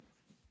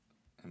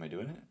Am I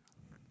doing it?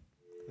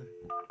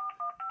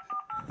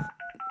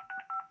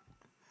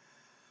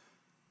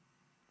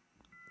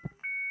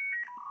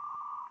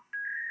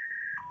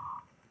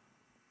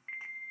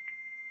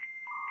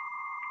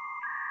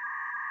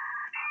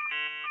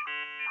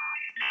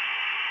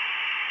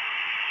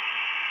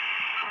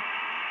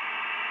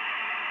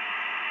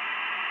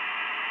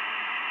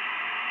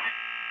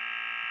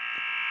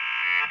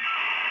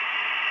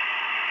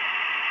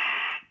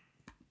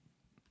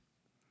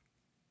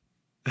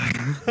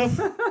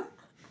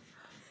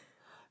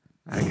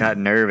 I got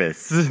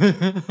nervous.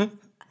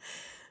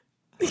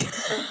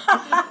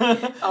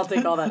 I'll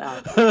take all that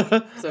out.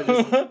 So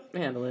just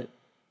handle it.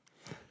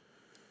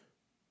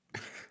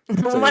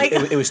 So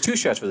it was 2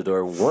 shots for the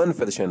door, 1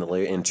 for the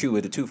chandelier, and 2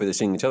 for the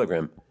singing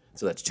telegram.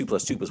 So that's 2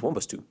 plus 2 plus 1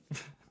 plus 2.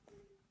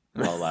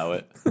 I'll allow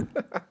it.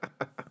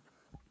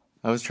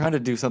 I was trying to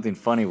do something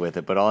funny with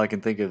it, but all I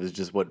can think of is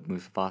just what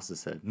Mufasa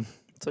said.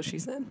 That's what she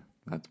said.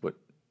 That's what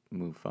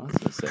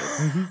Mufasa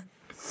said.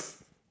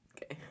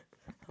 Okay.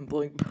 I'm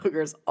blowing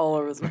boogers all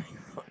over this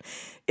microphone.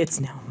 It's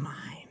now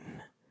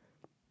mine.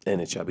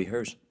 And it shall be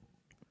hers.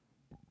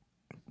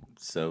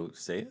 So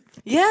say it.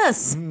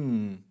 Yes.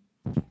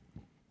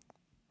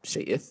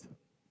 Say it.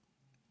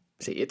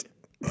 Say it.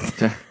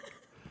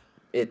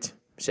 It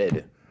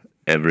said,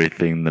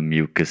 Everything the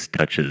mucus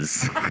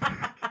touches.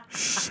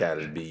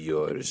 shall be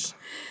yours.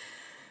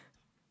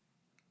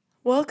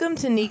 Welcome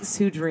to Neeks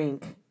Who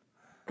Drink.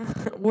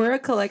 We're a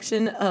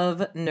collection of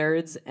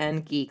nerds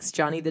and geeks.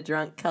 Johnny the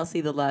Drunk, Kelsey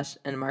the Lush,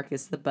 and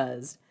Marcus the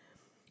Buzzed.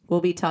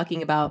 We'll be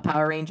talking about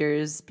Power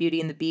Rangers,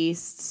 Beauty and the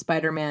Beast,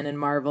 Spider-Man and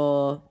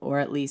Marvel, or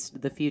at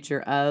least the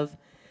future of,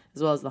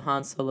 as well as the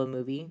Han Solo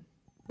movie.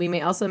 We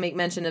may also make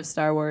mention of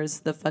Star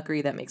Wars, the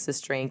fuckery that makes us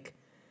drink.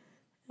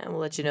 And we'll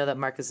let you know that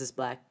Marcus is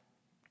black.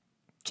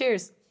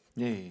 Cheers.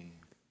 Yay.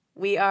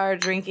 We are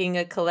drinking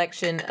a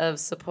collection of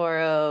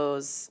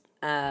Sapporos.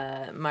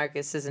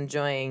 Marcus is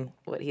enjoying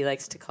what he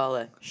likes to call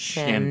a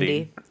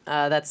shandy.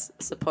 That's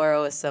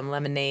Sapporo with some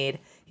lemonade.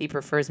 He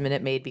prefers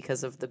Minute Maid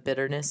because of the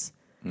bitterness.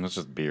 That's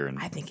just beer and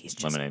I think he's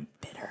just lemonade.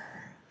 bitter.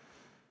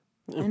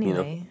 You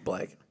Anyway. know,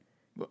 black.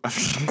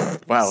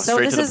 Wow, So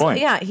straight this to the is, point.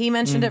 yeah, he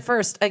mentioned it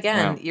first.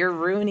 Again, Yeah. you're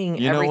ruining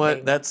You know everything.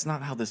 what? That's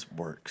not how this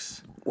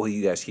works. Well,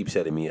 you guys keep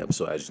setting me up,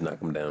 so I just knock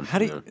them down. How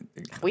do know.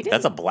 you? We did.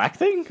 That's a black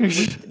thing?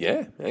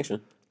 Yeah,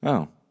 actually.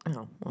 Oh,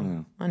 Oh,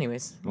 well,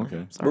 anyways.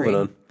 okay. Sorry. Moving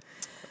on.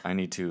 I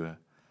need to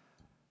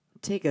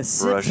Take a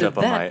sip brush to up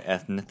on that. my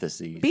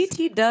ethnicities.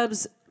 BT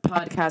Dubs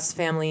podcast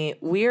family,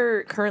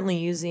 we're currently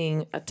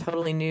using a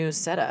totally new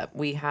setup.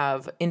 We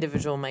have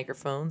individual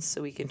microphones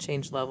so we can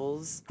change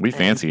levels. We and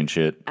fancy and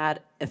shit.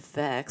 add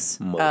effects.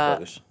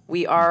 Motherfuckers.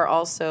 We are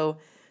also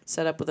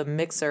set up with a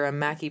mixer, a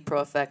Mackie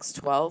Pro FX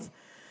 12.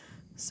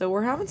 So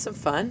we're having some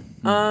fun.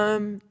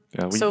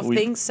 Yeah, So if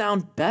things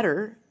sound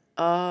better,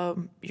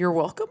 you're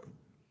welcome.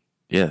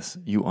 Yes,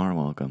 you are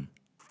welcome.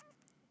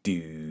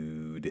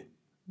 Dude.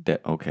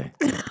 Okay.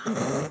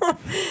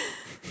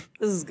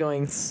 This is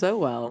going so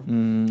well.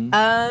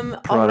 all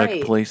Product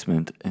right.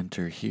 placement.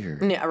 Enter here.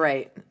 Yeah,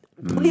 right.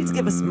 Please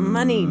give us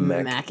money,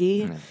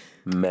 Mackie.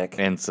 Mac.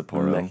 And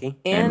Sapporo. Mackie.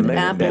 And Mac-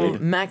 Apple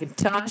Daddy.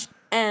 Macintosh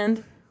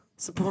and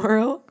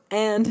Sapporo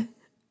and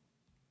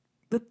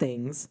the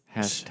things.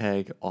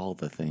 Hashtag all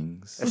the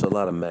things. That's a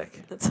lot of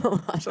Mac. That's a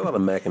lot. That's a lot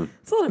of Macking.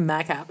 It's a lot of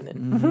Mac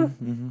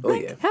happening. Oh,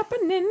 yeah.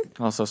 Happening.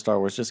 Also, Star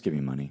Wars. Just give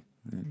me money.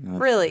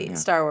 Really, Yeah.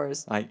 Star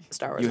Wars.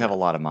 Star Wars. You have a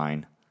lot of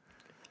mine.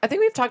 I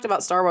think we've talked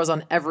about Star Wars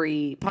on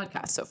every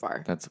podcast so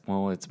far.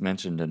 It's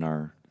mentioned in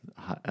our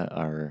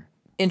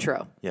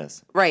Intro.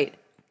 yes. Right.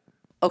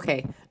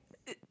 Okay.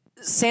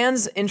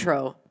 Sans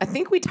intro. I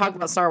think we talk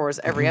about Star Wars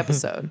every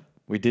episode.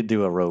 We did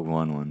do a Rogue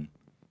One.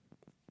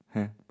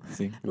 Huh?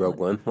 See. Rogue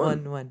One.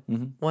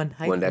 One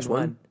hyphen.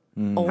 1-1?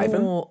 Oh,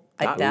 Hyphen?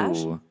 a Dot. dash?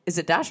 Ooh. Is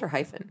it dash or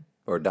hyphen?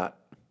 Or dot.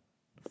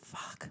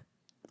 Fuck.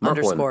 Mark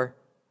Underscore.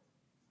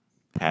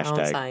 Pound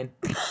Hashtag. sign.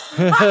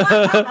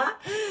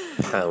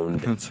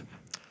 Pound.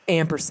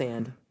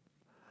 Ampersand.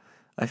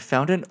 I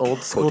found an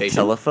old school Quotation?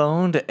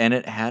 telephone and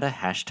it had a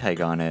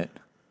hashtag on it.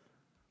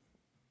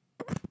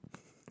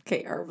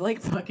 Okay, our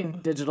like fucking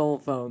digital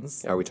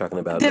phones. Are we talking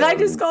about... Did I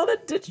just call it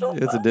a digital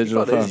It's a phone?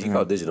 digital phone. You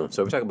call it digital.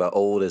 So we're talking about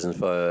old as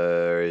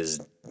far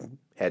as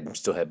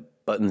still had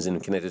buttons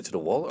and connected to the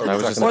wall? Or I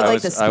we're was talking just, Or about,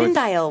 like the spin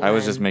dial I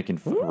was one. just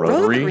making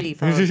Rotary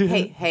phone.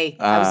 Hey,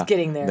 I was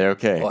getting there. They're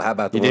okay. Well, how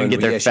about the you didn't one get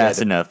where there you actually had fast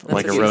to- enough,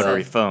 like a what she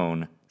rotary said.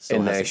 phone. So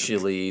and has-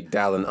 actually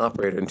dial an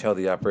operator and tell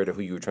the operator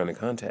who you were trying to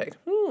contact.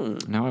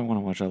 Now I want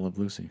to watch I Love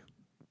Lucy.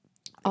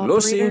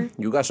 Lucy, Operator?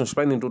 you got some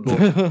spending to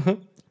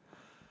do.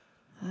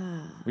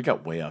 We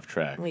got way off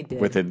track. We did.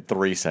 Within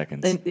 3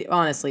 seconds.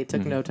 Honestly, it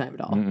took no time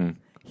at all.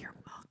 You're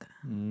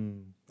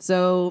welcome.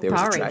 So, There was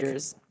Power a track.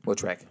 Rangers. What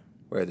track?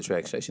 Where are the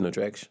tracks? I see no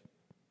tracks.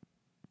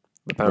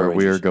 The Power Where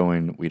we are Rangers.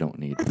 going, we don't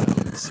need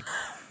roads.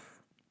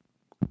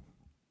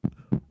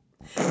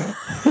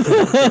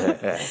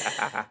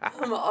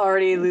 I'm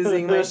already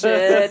losing my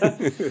shit.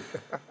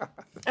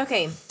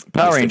 Okay.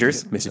 Power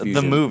Rangers, Mr. the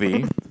Fusion.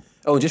 movie.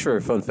 Oh, and just for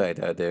a fun fact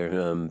out there,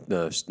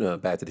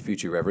 Back to the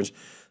Future reference,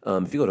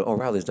 If you go to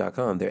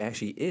O'Reilly's.com, there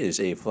actually is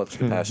a flux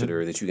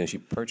capacitor that you can actually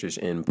purchase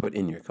and put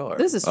in your car.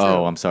 This is true.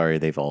 Oh, I'm sorry.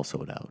 They've all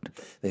sold out.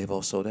 They have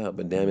all sold out,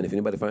 but damn it, if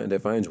anybody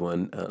finds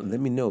one, let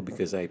me know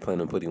because I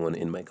plan on putting one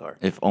in my car.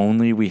 If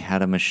only we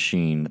had a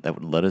machine that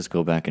would let us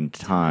go back in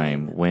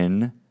time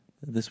when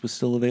this was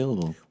still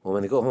available. Well,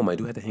 when I go home, I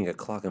do have to hang a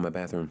clock in my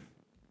bathroom.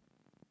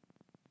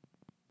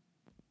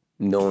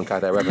 No one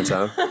caught that reference,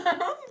 huh?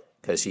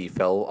 Because he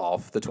fell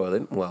off the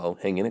toilet while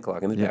hanging a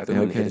clock in his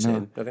bathroom and hit his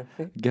hand. Okay.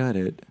 Got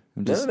it.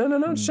 I'm just No.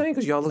 I'm just saying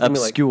because y'all look at me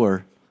like.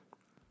 obscure.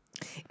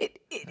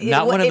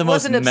 Not one of it the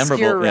was most an obscure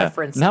memorable. Yeah,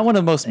 reference. not one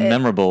of the most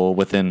memorable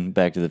within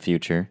Back to the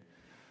Future.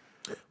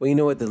 Well, you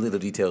know what? The little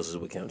details is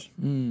what counts.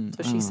 That's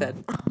what she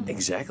said.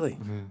 Exactly.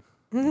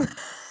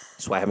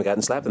 That's why I haven't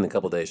gotten slapped in a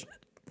couple days.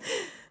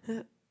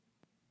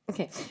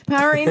 Okay.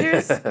 Power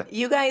Rangers,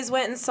 you guys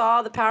went and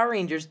saw the Power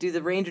Rangers do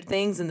the Ranger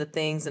things, and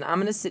I'm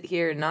going to sit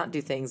here and not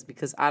do things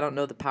because I don't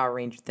know the Power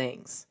Ranger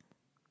things.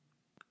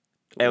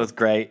 It was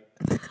great.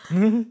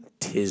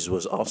 Tiz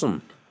was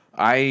awesome.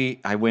 I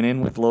went in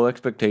with low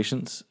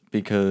expectations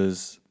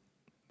because,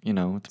 it's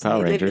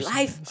Power you live your Rangers.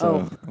 life.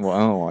 So,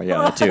 well,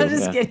 yeah, that too. I'm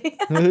just yeah. kidding.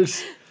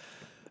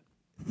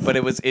 But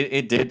it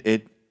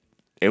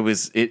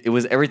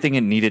was everything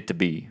it needed to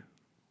be.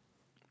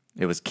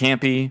 It was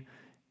campy.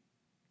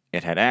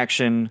 It had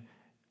action.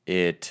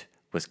 It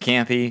was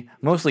campy,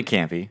 mostly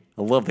campy.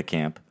 I love the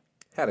camp.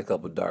 Had a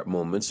couple dark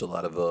moments. A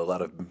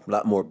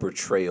lot more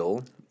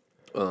betrayal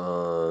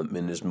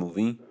in this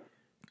movie.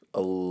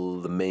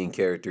 The main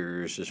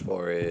characters, as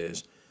far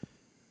as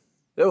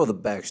the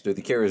backstory,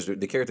 the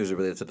characters are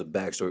related to the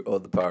backstory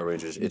of the Power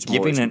Rangers. It's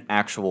Giving more an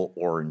actual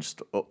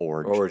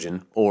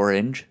origin.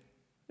 origin.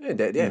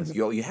 Yeah,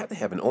 you have to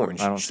have an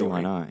orange. I don't see story.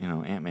 why not.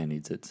 Ant-Man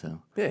needs it, so.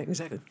 Yeah,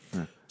 exactly.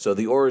 Yeah. So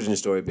the origin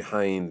story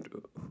behind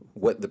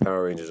what the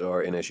Power Rangers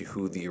are and actually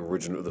who the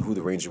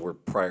Rangers were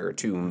prior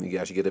to, you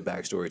actually get a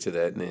backstory to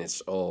that, and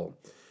it's all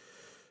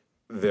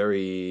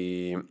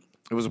very.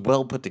 It was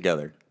well put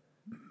together,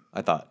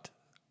 I thought.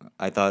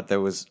 I thought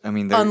there was.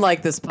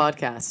 Unlike this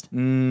podcast.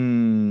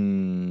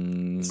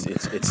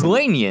 It's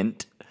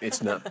poignant.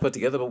 It's not put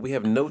together, but we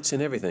have notes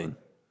and everything.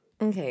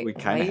 Okay, We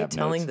why kind are of you have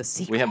telling notes. the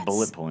secrets? We have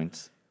bullet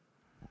points.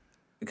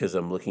 Because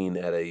I'm looking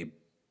at a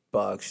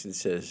box that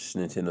says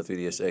Nintendo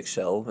 3DS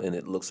XL, and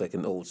it looks like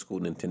an old school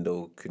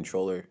Nintendo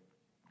controller.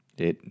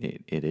 It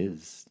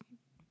is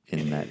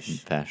in that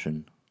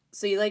fashion.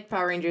 So you liked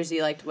Power Rangers,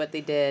 you liked what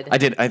they did. I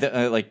did.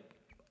 I like.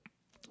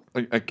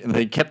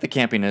 They kept the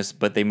campiness,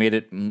 but they made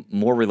it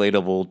more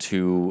relatable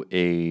to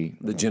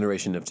the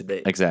generation of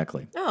today.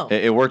 Exactly. Oh.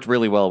 It worked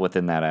really well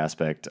within that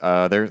aspect.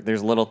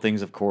 There's little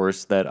things, of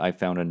course, that I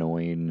found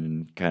annoying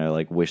and kind of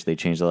like wish they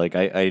changed. Like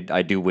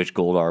I do wish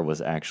Goldar was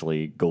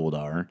actually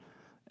Goldar,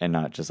 and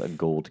not just a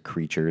gold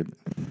creature.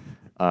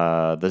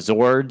 The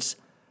Zords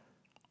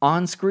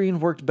on screen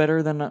worked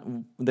better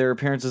than their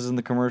appearances in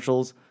the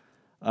commercials.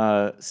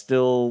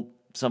 Still.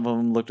 Some of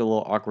them looked a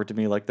little awkward to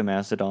me, like the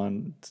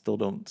Mastodon. Still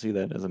don't see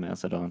that as a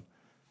Mastodon.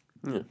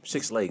 Yeah,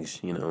 6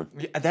 legs, Yeah,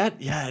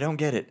 I don't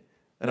get it.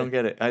 I don't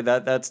get it.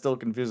 That still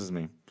confuses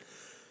me.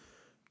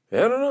 I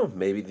don't know.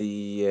 Maybe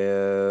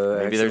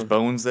Maybe there's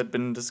bones that have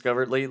been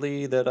discovered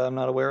lately that I'm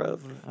not aware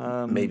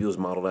of. Maybe it was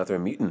modeled after a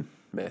mutant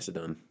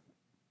Mastodon.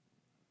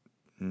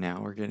 Now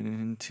we're getting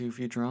into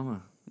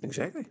Futurama.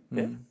 Exactly.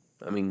 Yeah.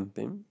 I mean,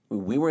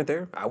 we weren't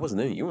there. I wasn't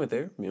there. You weren't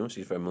there.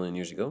 65 million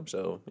years ago.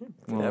 So,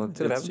 Well,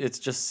 it's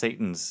just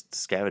Satan's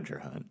scavenger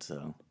hunt.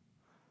 So,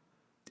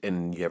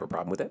 and you have a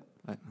problem with that?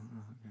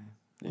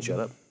 Then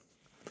shut up.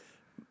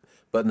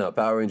 But no,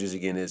 Power Rangers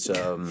again. It's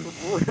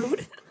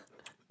Rude.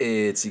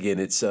 It's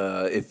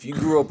if you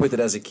grew up with it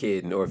as a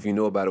kid, or if you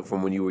know about it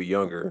from when you were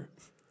younger.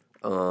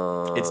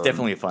 It's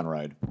definitely a fun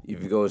ride.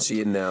 If you go and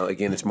see it now,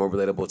 again, it's more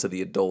relatable to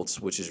the adults,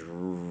 which is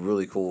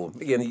really cool.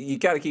 Again, you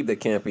got to keep that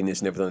campiness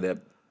and everything like that.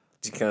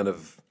 To kind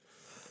of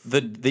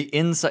the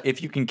inside.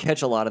 If you can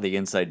catch a lot of the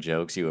inside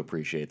jokes, you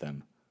appreciate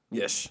them.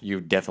 Yes,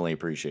 you definitely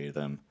appreciate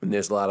them. And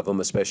there's a lot of them,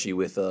 especially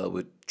with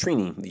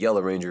Trini, the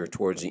Yellow Ranger.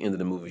 Towards the end of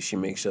the movie, she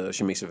makes a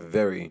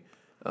very,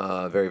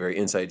 very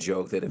inside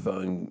joke that if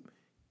the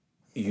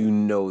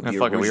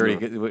fuck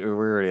original. it, we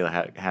already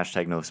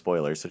hashtag no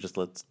spoilers, so just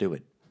let's do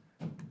it.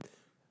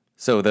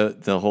 So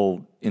the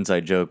whole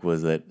inside joke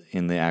was that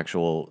in the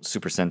actual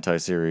Super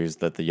Sentai series,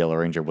 that the Yellow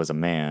Ranger was a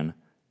man,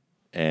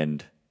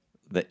 and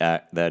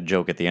that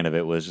joke at the end of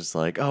it was just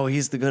like, oh,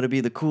 he's gonna be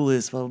the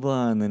coolest, blah blah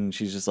blah, and then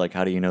she's just like,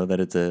 how do you know that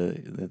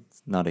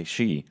it's not a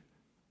she?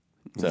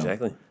 So,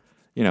 exactly.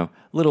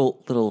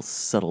 Little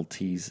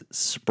subtleties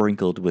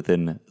sprinkled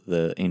within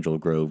the Angel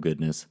Grove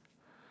goodness.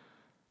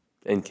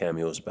 And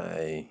cameos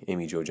by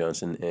Amy Jo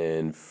Johnson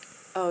and.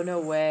 Oh no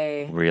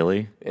way!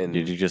 Really? And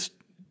did you just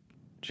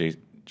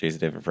Jason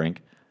David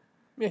Frank?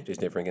 Yeah,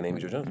 Jason David Frank and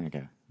Amy Jo Johnson.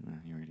 Okay,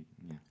 you already.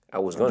 Yeah. I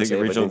was going to say,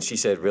 but then she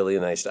said really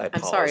nice. I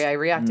paused. I'm sorry, I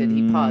reacted.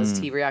 He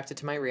paused. He reacted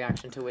to my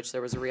reaction, to which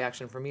there was a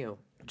reaction from you.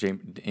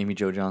 Amy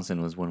Jo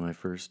Johnson was one of my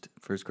first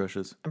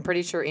crushes. I'm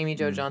pretty sure Amy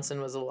Jo Johnson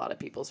was a lot of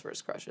people's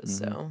first crushes.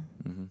 So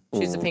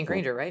she's the Pink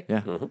Ranger, right?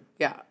 Yeah.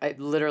 Yeah, I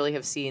literally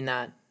have seen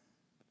that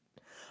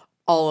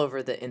all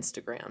over the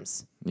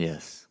Instagrams.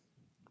 Yes.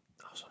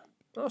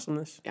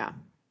 Awesomeness. Yeah.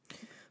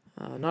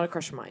 Not a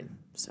crush of mine.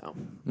 So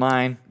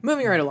Mine.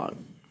 moving right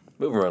along.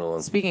 Moving right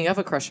along. Speaking of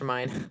a crush of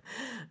mine,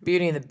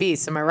 Beauty and the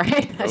Beast. Am I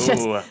right?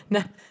 Ooh.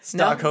 No,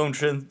 Stockholm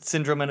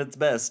syndrome at its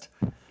best.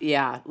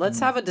 yeah. Let's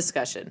have a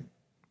discussion.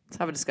 Let's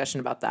have a discussion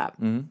about that.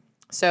 Mm-hmm.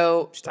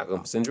 So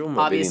Stockholm syndrome.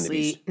 Or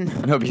Beauty and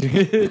the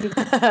obviously,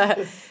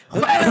 Beast?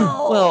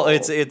 No, well,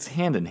 it's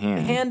hand in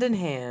hand. hand in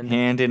hand,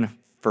 Hand in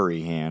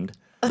furry hand.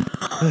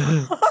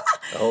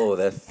 Oh,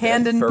 that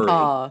hand that in furry.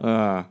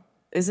 paw.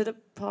 Is it a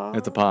paw?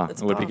 It's a paw.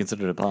 It's It would paw. be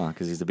considered a paw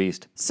because he's the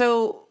beast.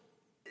 So,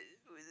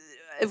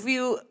 if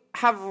you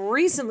have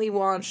recently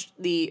watched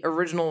the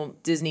original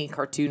Disney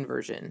cartoon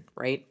version,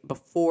 right,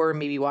 before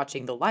maybe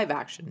watching the live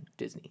action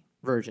Disney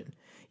version,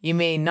 you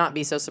may not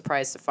be so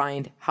surprised to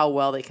find how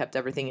well they kept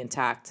everything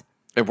intact.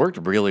 It worked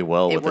really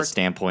well with the worked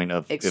standpoint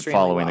of it extremely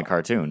following well. the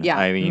cartoon. Yeah,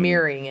 I mean,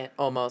 mirroring it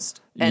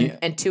almost, and Yeah.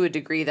 and to a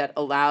degree that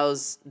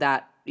allows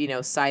that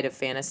side of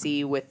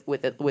fantasy with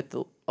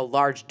a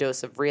large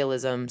dose of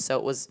realism. So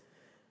it was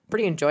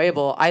pretty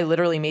enjoyable. I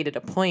literally made it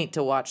a point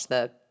to watch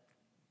the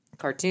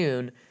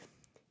cartoon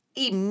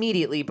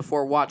immediately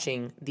before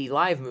watching the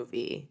live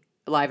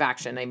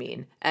action. I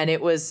mean, and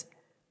it was.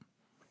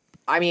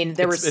 I mean,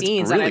 there were It's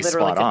scenes that I really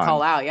literally spot could on.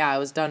 call out. Yeah, it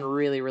was done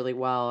really, really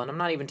well. And I'm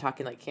not even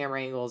talking like camera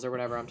angles or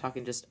whatever. I'm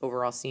talking just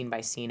overall scene by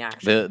scene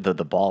action.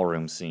 the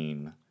ballroom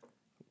scene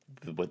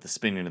with the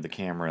spinning of the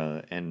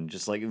camera and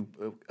just like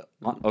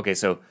okay,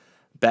 so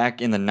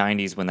back in the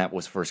 90s when that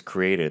was first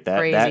created,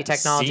 Crazy that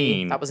technology.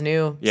 scene, That was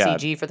new. Yeah.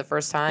 CG for the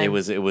first time. it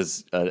was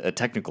a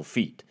technical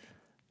feat,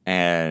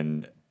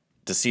 and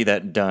to see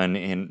that done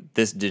in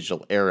this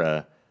digital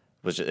era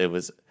was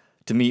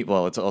to me,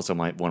 well, it's also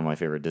one of my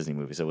favorite Disney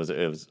movies. It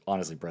was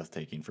honestly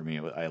breathtaking for me.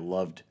 I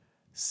loved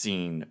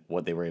seeing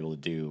what they were able to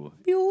do.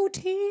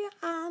 Beauty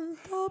and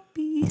the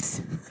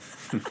Beast.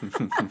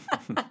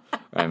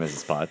 Right,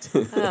 Mrs. Potts.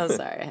 Oh,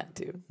 sorry, I had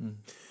to.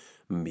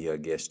 Be a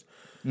guest.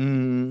 I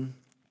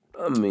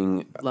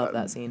mean, Love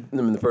that scene.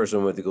 the person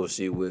I went to go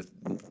see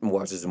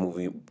watches the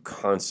movie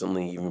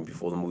constantly, even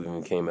before the movie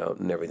even came out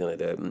and everything like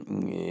that.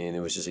 And it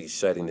was just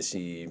exciting to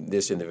see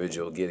this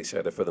individual get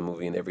excited for the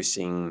movie and every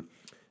scene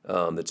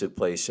that took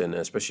place, and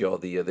especially all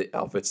the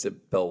outfits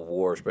that Belle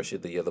wore, especially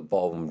the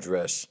ballroom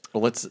dress.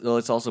 Well,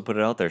 let's also put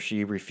it out there.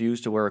 She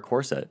refused to wear a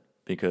corset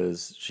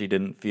because she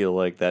didn't feel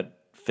like that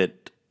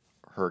fit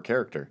her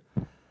character.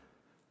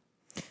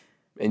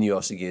 And you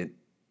also get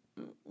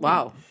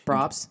Wow,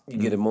 props.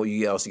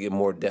 you also get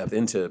more depth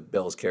into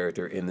Belle's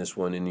character in this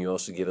one, and you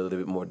also get a little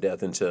bit more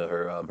depth into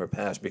her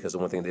past, because the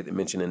one thing they didn't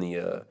mention in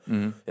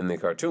the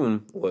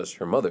cartoon was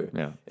her mother.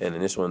 Yeah. And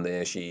in this one, they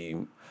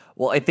actually.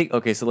 Well, I think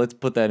okay, so let's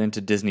put that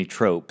into Disney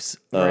tropes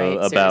Right,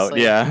 about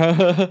seriously.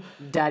 yeah.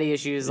 Daddy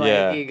issues, like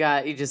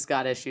Yeah. you just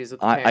got issues with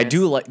the I parents.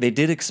 do like they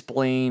did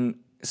explain.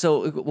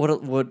 So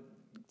what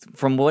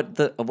from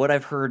what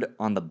I've heard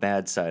on the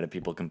bad side of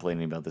people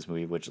complaining about this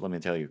movie, which let me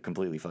tell you,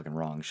 completely fucking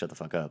wrong. Shut the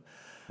fuck up.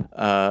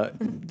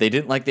 They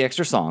didn't like the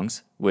extra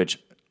songs,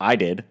 which I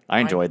did.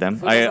 I enjoyed them.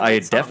 who doesn't I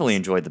like definitely songs?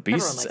 enjoyed the Everyone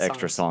Beast's likes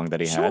extra songs. song that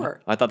he Sure. had.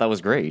 I thought that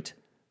was great.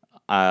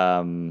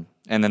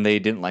 And then they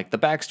didn't like the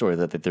backstory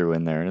that they threw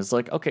in there, and it's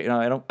like, okay,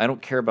 no, I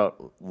don't care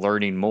about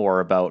learning more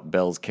about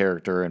Belle's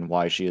character and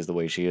why she is the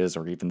way she is,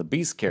 or even the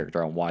Beast's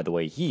character on why the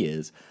way he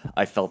is.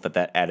 I felt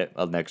that added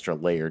an extra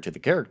layer to the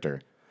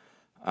character.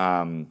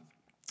 So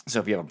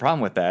if you have a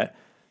problem with that,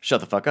 shut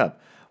the fuck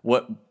up.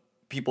 What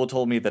people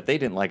told me that they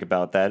didn't like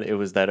about that, it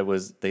was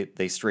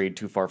they strayed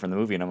too far from the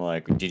movie, and I'm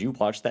like, did you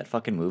watch that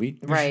fucking movie?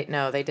 Right?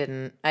 No, they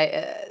didn't.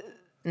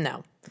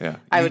 No. Yeah,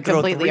 I You would throw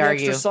completely 3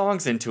 argue. extra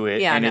songs into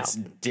it, Yeah, and no. it's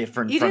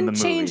different You from didn't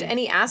the movie. change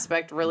any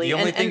aspect really. The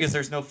only and, thing and, is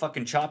there's no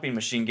fucking chopping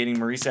machine getting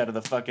Maurice out of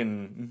the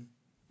fucking.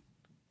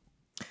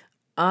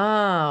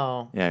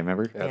 oh. Yeah,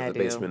 remember? Out Yeah, I of the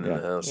do. basement in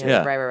the house.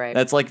 Yeah. right.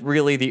 That's like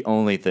really the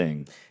only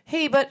thing.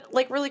 Hey, but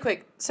like really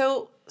quick.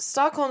 So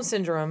Stockholm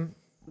syndrome,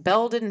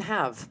 Belle didn't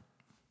have.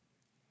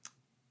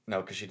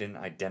 No, because she didn't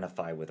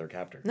identify with her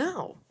captor.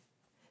 No.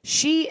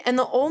 And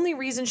the only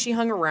reason she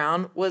hung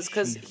around was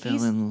because She fell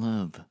he's in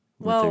love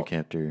with well, her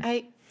captor.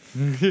 Yeah,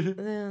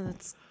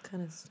 that's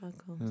kind of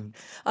Stockholm.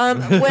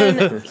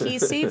 When he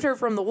saved her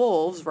from the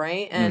wolves,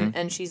 right?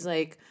 And she's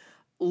like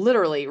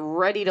literally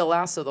ready to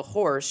lasso the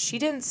horse. She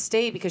didn't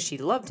stay because she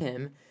loved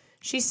him.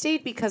 She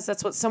stayed because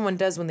that's what someone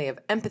does when they have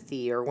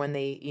empathy, or when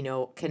they,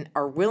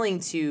 are willing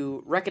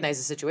to recognize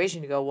the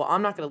situation to go, well,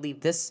 I'm not going to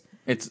leave this.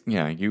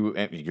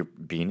 You're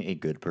being a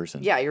good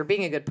person. Yeah, you're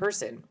being a good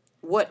person.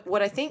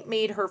 What I think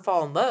made her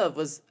fall in love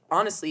was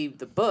honestly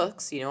the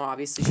books.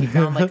 Obviously she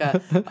found like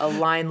a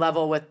line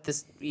level with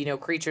this,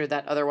 creature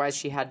that otherwise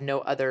she had no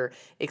other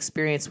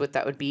experience with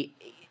that would be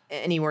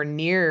anywhere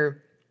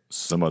near.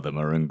 Some of them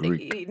are in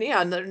Greek.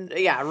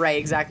 Yeah, right,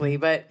 exactly,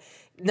 but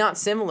not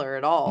similar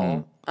at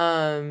all.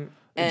 And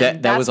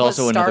That that's was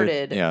also what another.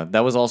 started. Yeah,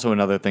 that was also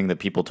another thing that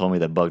people told me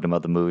that bugged him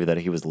about the movie, that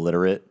he was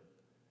literate.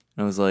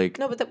 And I was like,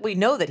 No, but we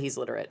know that he's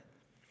literate.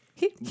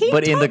 He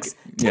But in the- talks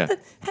yeah.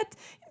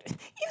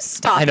 You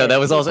stop. I know it, that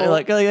was also people.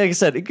 like I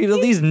said,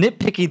 these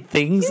nitpicky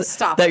things You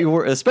stop that it. you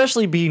were,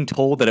 especially being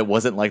told that it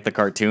wasn't like the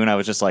cartoon. I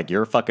was just like,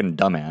 you're a fucking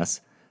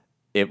dumbass.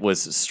 It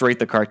was straight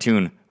the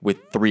cartoon with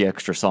 3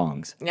 extra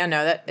songs. Yeah,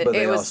 no, that But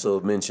they it was.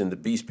 also mentioned the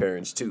Beast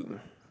parents too.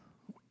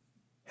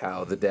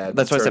 How the dad.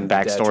 That's why I said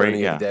backstory, The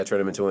yeah. dad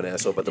turned him into an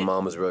asshole, but the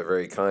mom was very,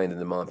 very kind, and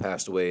the mom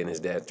passed away, and his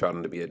dad taught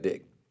him to be a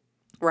dick.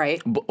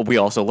 Right. But we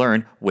also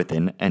learn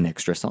within an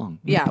extra song.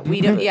 Yeah, we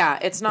don't. Yeah,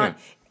 it's not,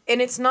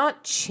 and it's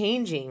not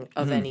changing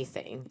of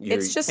anything.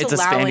 It's just It's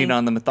allowing. expanding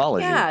on the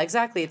mythology. Yeah,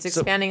 exactly. It's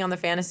expanding on the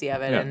fantasy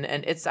of it, Yeah.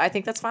 and it's. I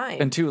think that's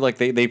fine. And too, like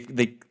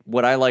they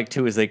what I like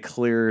too is they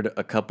cleared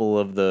a couple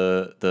of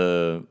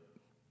the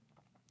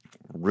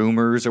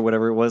rumors or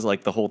whatever it was,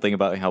 like the whole thing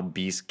about how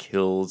Beast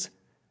kills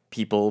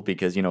people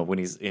because when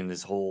he's in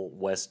this whole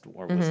West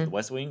or was it the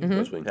West Wing?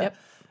 West Wing. Yeah. Yep.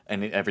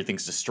 And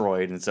everything's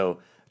destroyed, and so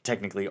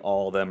technically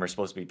all of them are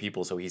supposed to be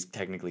people, so he's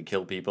technically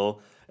killed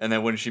people. And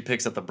then when she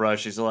picks up the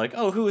brush, she's like,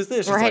 "Oh, who is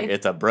this?" She's Right. like,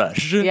 "It's a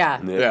brush."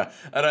 Yeah. Yeah.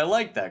 And I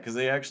like that because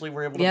they actually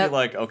were able to Yep. be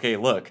like, "Okay,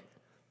 look,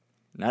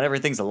 not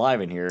everything's alive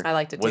in here." I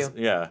liked it too.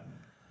 Yeah.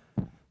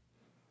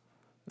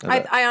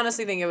 I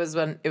honestly think it was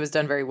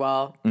done very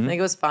well. I think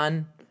it was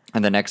fun.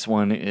 And the next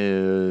one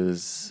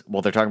is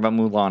they're talking about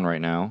Mulan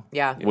right now.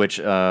 Yeah. Which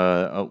is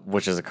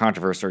a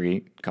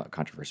controversy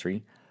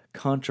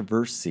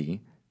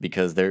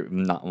because they're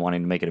not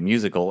wanting to make it a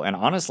musical. And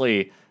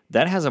honestly,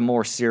 that has a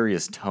more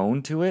serious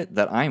tone to it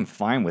that I'm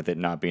fine with it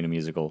not being a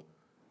musical.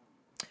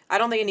 I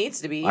don't think it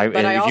needs to be.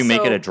 If you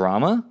make it a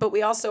drama, But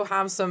we also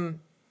have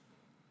some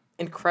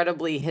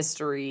incredibly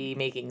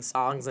history-making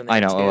songs in there I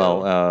know. too.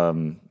 Well,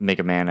 make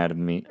a man out of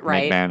me,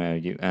 Right. make man out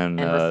of you, and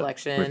and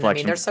reflection. I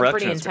mean, there's some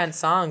pretty Reflection. intense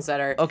songs that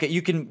are. Okay,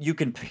 you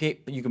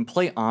can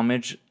play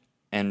homage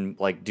and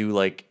like do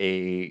like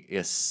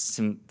a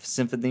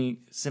symphony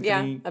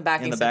A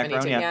backing in the symphony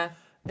background, too, yeah.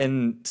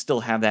 and still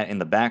have that in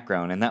the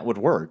background, and that would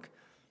work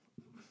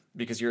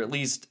because you're at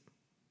least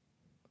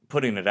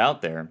putting it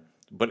out there.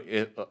 But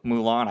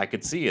Mulan, I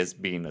could see as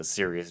being a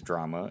serious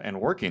drama and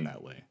working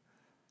that way.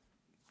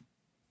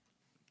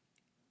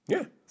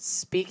 Yeah.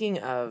 Speaking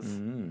of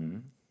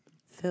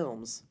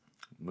films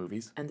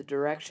Movies. and the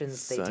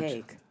directions they Such.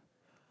 take,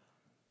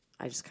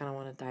 I just kind of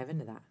want to dive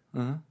into that.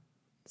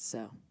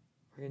 So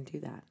we're gonna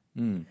do that.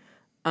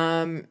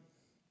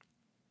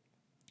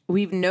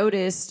 We've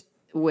noticed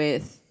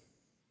with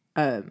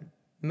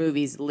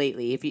movies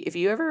lately, if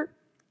you ever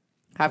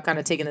have kind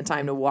of taken the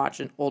time to watch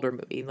an older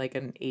movie, like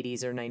an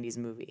 80s or 90s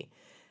movie,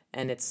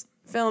 and it's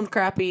filmed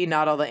crappy,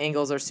 not all the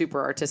angles are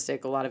super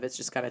artistic, a lot of it's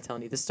just kind of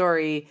telling you the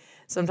story.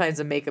 Sometimes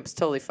the makeup's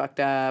totally fucked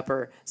up,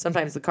 or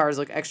sometimes the cars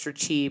look extra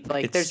cheap.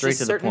 Like It's there's straight just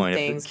to the certain point.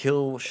 things. If the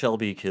kill shall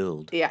be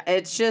killed. Yeah,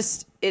 it's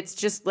just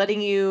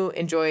letting you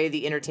enjoy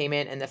the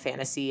entertainment and the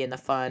fantasy and the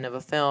fun of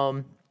a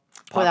film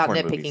without Popcorn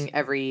nitpicking movies.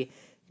 every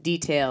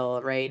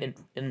detail, right?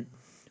 And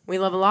we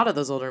love a lot of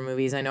those older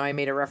movies. I know I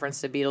made a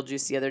reference to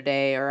Beetlejuice the other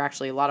day, or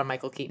actually a lot of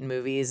Michael Keaton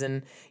movies,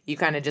 and you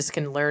kind of just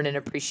can learn and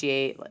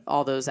appreciate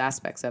all those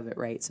aspects of it,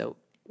 right? So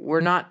we're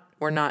not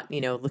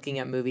looking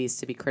at movies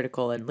to be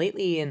critical, and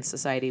lately in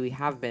society we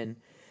have been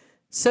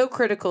so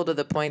critical to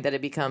the point that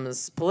it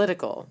becomes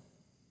political,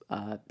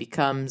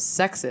 becomes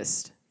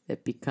sexist,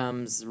 it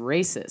becomes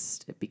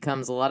racist, it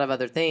becomes a lot of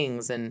other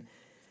things. And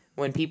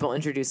when people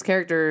introduce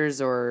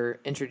characters or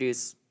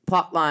introduce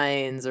plot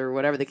lines or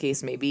whatever the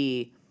case may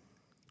be,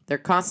 they're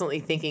constantly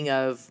thinking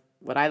of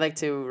what I like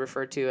to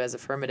refer to as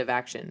affirmative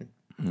action.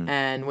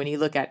 And when you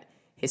look at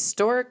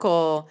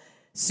historical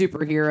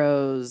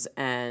superheroes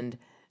and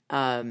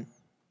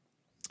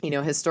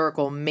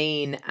historical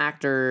main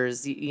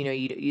actors,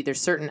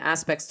 there's certain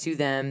aspects to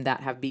them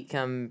that have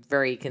become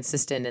very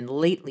consistent, and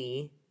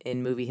lately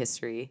in movie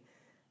history,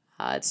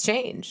 it's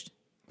changed.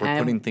 We're And-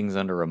 putting things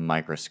under a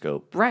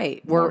microscope.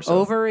 Right. More We're so.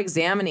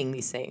 over-examining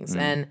these things.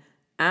 And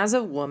as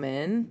a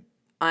woman,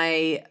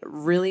 I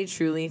really,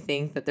 truly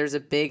think that there's a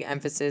big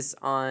emphasis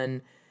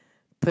on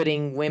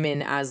putting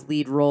women as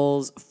lead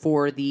roles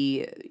for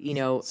the,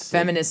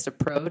 feminist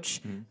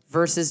approach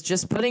versus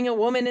just putting a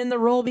woman in the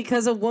role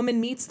because a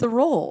woman meets the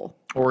role.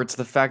 Or it's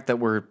the fact that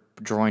we're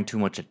drawing too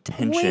much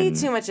attention. Way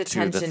too much the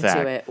attention fact.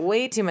 to it.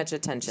 Way too much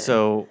attention.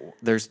 So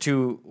there's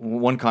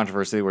one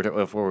controversy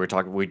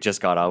we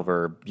just got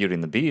over Beauty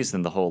and the Beast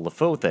and the whole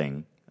LaFoe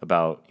thing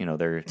about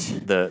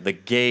the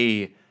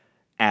gay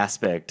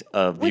aspect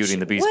of Beauty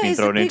and the Beast being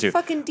thrown big into.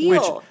 fucking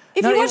deal.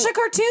 If you watch the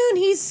cartoon,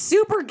 he's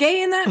super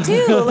gay in that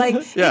too. Like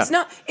Yeah.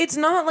 it's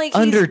not like he's,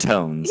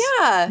 Undertones.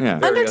 yeah, Yeah.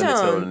 Very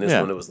undertone. In this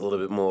Yeah. one, it was a little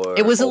bit more.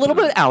 It was a little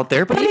open. bit out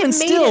there, but, But even it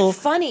made still, it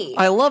funny.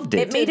 I loved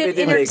it. It made They it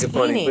did make it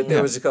funny, entertaining. but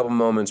there was a couple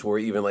moments where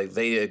even like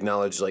they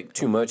acknowledged like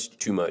too much.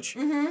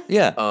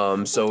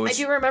 Yeah. So I it's,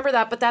 do remember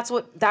that, but that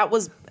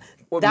was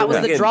but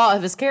the again- draw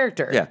of his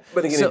character. Yeah,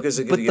 But again, because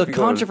if but you're the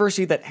going-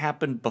 controversy that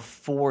happened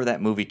before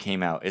that movie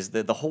came out is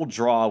that the whole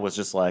draw was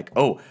just like,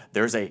 oh,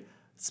 there's a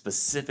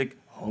specific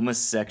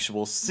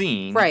homosexual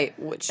scene, Right,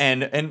 which-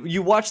 and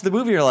you watch the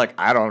movie, you're like,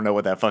 I don't know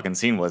what that fucking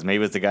scene was.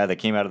 Maybe it's the guy that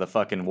came out of the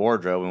fucking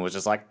wardrobe and was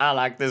just like, I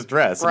like this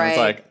dress, and it's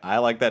Right. like, I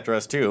like that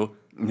dress too.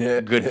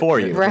 good for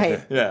you.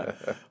 Right. Yeah.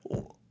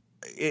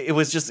 It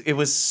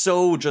was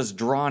so just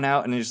drawn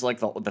out, and it's like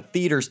the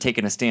theater's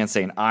taking a stand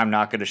saying, I'm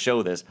not going to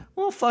show this.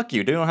 Well, fuck you.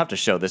 You don't have to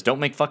show this. Don't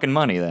make fucking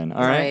money then.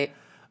 All right. Right.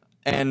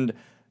 And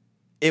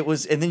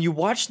and then you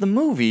watch the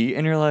movie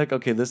and you're like,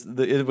 okay,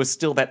 it was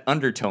still that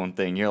undertone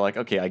thing. You're like,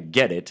 okay, I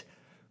get it.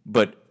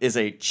 But is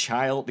a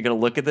child going to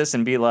look at this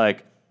and be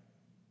like,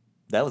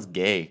 that was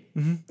gay?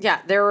 Yeah,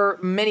 there were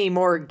many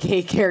more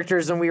gay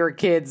characters when we were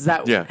kids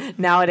that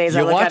nowadays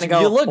I You look at and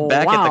go, you look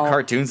back at the wow.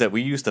 cartoons that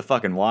we used to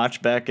fucking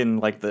watch back in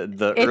like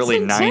the It's early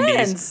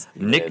intense.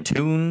 90s.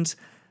 Nicktoons.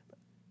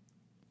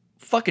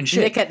 Fucking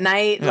shit. Nick at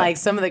Night, like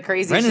some of the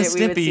crazy Ren and shit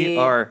we would see. Stimpy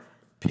are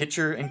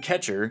pitcher and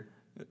catcher.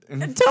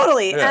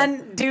 Totally. Yeah.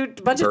 And dude,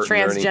 a bunch Bert of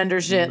and Ernie.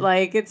 transgender shit.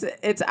 Like it's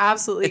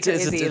absolutely It's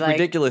crazy. Like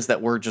ridiculous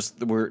that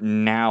we're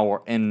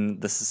now in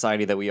the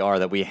society that we are,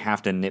 that we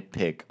have to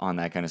nitpick on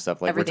that kind of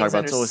stuff. Like Everything's we're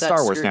under talking about such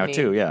Star Wars now scrutiny.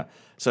 too, yeah.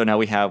 So now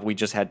we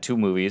just had 2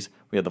 movies.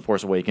 We had The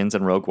Force Awakens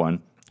and Rogue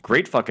One.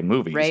 Great fucking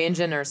movies. Ray and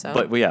Jyn Erso.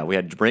 But we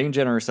had Ray and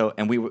Jen Erso,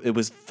 and it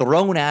was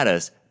thrown at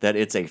us that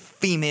it's a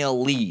female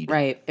lead.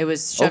 Right. It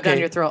was shoved down Okay.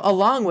 your throat.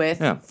 Along with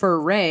Yeah. for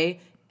Ray,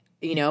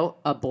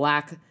 a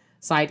black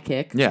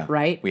sidekick. Yeah.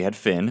 Right? We had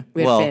Finn.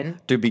 We had Finn.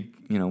 To be,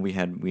 we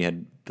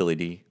had Billy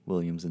D.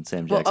 Williams and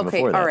Sam Jackson Well, okay,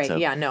 before that. all right, so.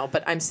 yeah, no,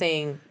 but I'm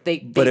saying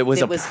But it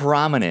was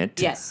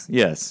prominent. Yes.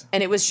 Yes.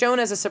 and it was shown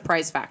as a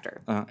surprise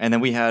factor. And then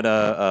we had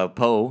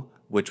Poe,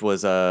 which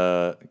was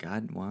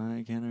God,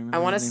 why can't I remember? I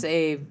want to his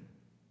name? say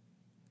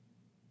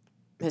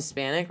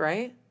Hispanic,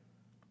 right?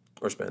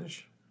 Or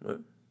Spanish.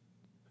 What?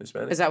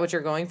 Hispanic? Is that what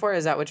you're going for?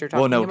 Is that what you're talking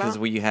Well, no, about? because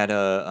we had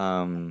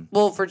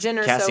Well, for Jyn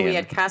Erso, Cassian. we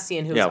had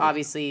Cassian, who's yeah,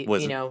 obviously,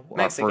 was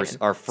Mexican.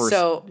 Our first,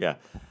 So yeah.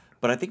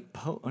 But I think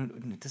Poe,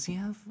 does he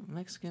have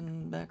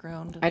Mexican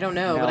background? I don't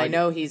know, but I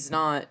know he's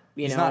not,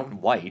 he's not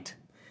white.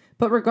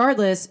 But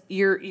regardless,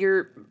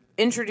 you're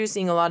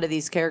introducing a lot of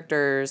these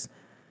characters,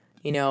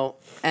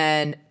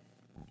 and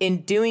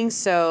in doing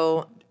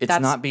so, It's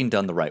not being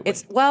done the right way.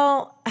 It's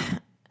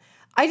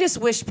I just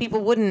wish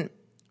people wouldn't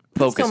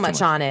put Focus so too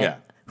much on it. Yeah.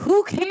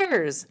 Who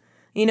cares?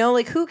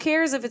 Who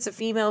cares if it's a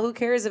female? Who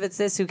cares if it's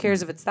this? Who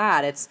cares if it's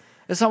that? It's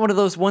not one of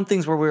those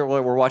things where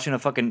we're watching a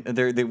fucking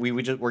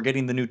we're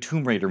getting the new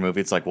Tomb Raider movie.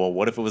 It's like, well,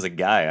 what if it was a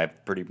guy?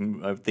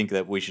 I think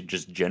that we should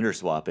just gender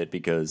swap it,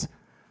 because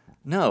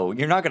no,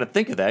 you're not gonna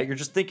think of that. You're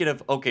just thinking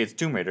of, okay, it's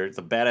Tomb Raider. It's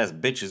a badass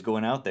bitch who's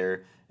going out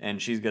there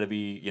and she's gonna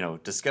be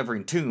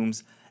discovering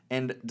tombs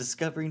and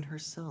discovering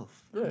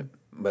herself. Right.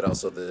 But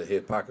also the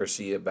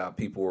hypocrisy about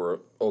people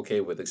were okay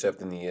with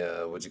accepting the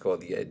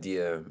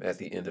idea at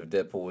the end of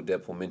Deadpool.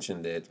 Deadpool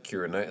mentioned that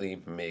Keira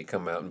Knightley may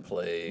come out and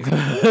play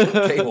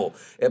Cable.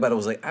 Everybody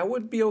was like, I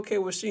would be okay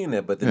with seeing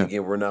that, but then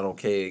again, we're not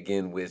okay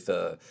again with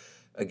the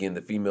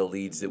female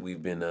leads that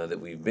we've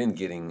been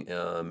getting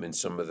in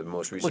some of the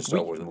most recent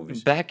Star Wars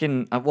movies. Back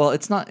in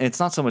it's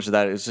not so much of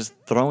that. It's just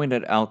throwing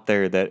it out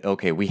there that,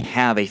 okay, we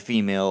have a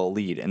female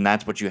lead and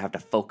that's what you have to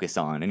focus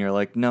on. And you're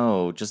like,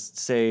 no, just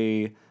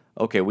say,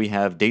 okay, we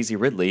have Daisy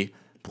Ridley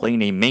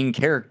playing a main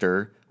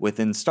character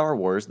within Star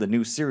Wars, the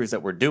new series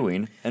that we're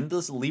doing, and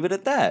just leave it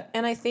at that.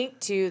 And I think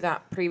too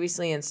that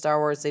previously in Star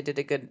Wars they did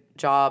a good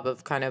job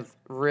of kind of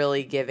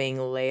really giving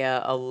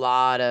Leia a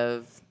lot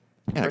of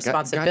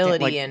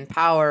responsibility and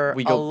power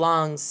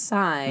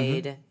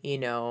alongside,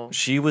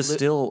 She was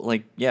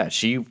still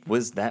she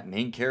was that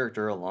main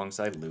character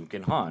alongside Luke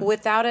and Han.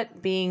 without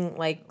it being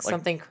like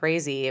something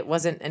crazy. It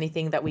wasn't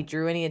anything that we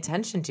drew any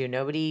attention to.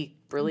 Nobody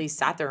really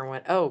sat there and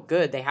went, "Oh,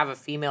 good, they have a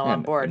female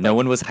on board." No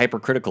one was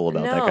hypercritical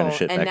about that kind of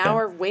shit. And back now then.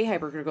 we're way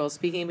hypercritical.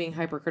 Speaking of being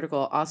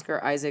hypercritical,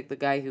 Oscar Isaac, the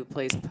guy who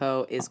plays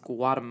Poe, is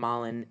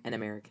Guatemalan and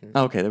American.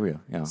 Oh, okay, there we go.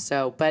 Yeah.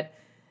 So, but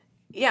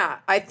yeah,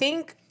 I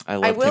think I I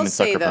loved him will in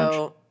say Sucker Punch.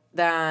 though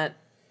that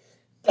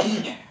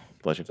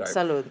Bless you.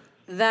 salud,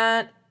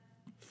 that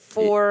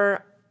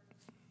for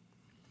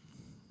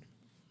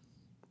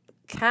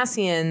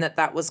Cassian,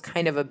 that was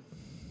kind of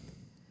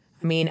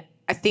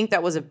I think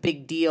that was a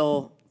big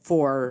deal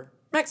for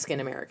Mexican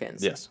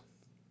Americans. Yes.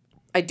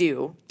 I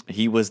do.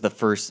 He was the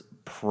first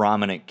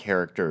prominent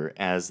character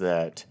as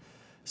that.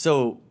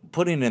 So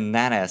putting in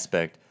that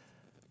aspect,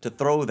 to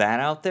throw that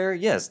out there,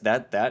 yes,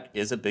 that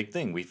is a big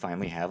thing. We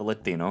finally have a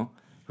Latino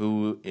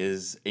who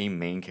is a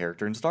main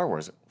character in Star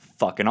Wars.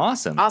 Fucking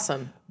awesome.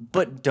 Awesome.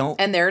 But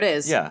don't. And there it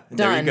is. Yeah, Done.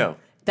 there you go.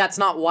 That's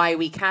not why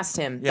we cast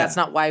him. Yeah. That's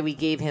not why we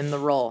gave him the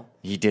role.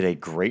 He did a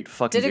great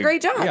fucking. Did a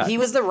great job. Yeah. He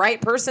was the right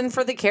person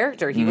for the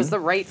character. He was the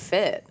right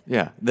fit.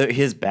 Yeah,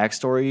 his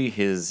backstory,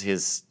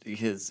 his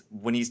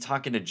when he's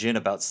talking to Jin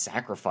about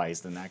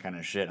sacrifice and that kind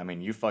of shit. I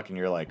mean,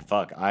 you're like,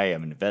 fuck, I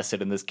am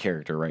invested in this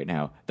character right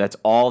now. That's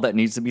all that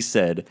needs to be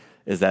said,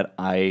 is that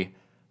I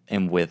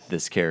am with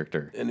this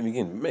character. And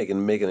again,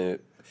 making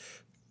it,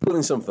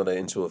 putting something like that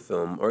into a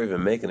film, or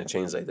even making a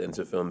change like that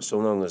into a film, so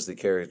long as the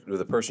character, or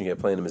the person you have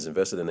playing him, is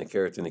invested in the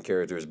character, and the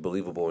character is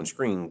believable on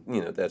screen,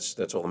 that's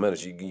all that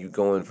matters. You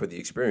go in for the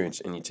experience,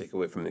 and you take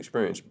away from the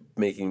experience.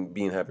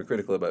 Being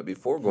hypercritical about it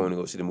before going to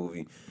go see the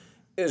movie,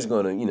 is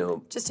going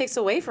to, Just takes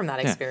away from that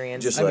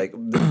experience. just like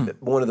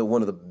one of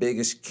the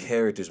biggest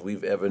characters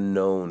we've ever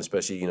known,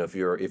 especially if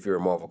you're a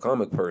Marvel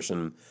comic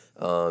person.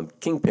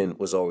 Kingpin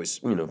was always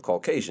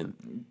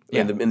Caucasian.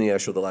 Yeah. In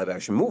the live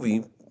action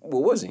movie,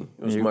 what was he? It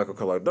was Michael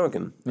Clark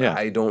Duncan. Yeah.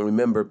 I don't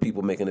remember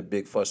people making a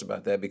big fuss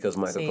about that because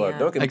Michael Clark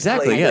Duncan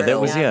Exactly, played yeah, the that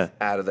hell was, yeah.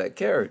 out of that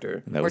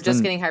character. That We're was just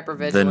the- getting hyper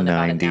the vigilant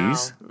about it now.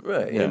 90s.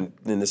 Right, Yeah.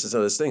 and this is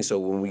this thing. So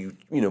when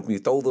we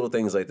throw little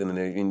things like that in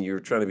there, and you're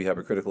trying to be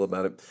hypercritical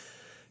about it.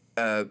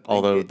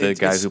 Although the guys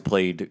it's- who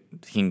played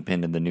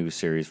Kingpin in the new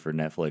series for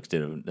Netflix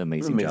did an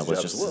amazing job. job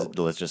as well.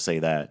 Let's just say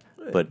that.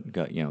 But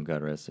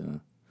God rest.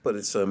 But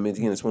it's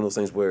again, it's one of those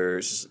things where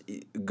it's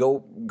just,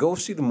 go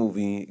see the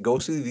movie, go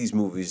see these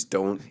movies.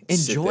 Don't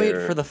sit Enjoy it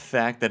there. for the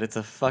fact that it's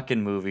a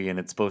fucking movie and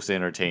it's supposed to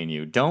entertain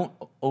you. Don't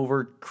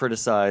over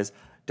criticize.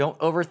 Don't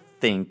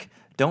overthink.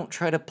 Don't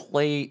try to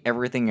play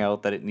everything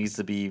out that it needs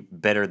to be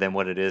better than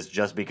what it is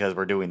just because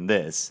we're doing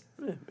this.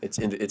 It's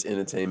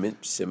entertainment,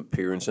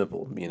 pure and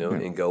simple,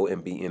 and go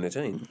and be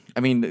entertained.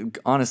 I mean,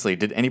 honestly,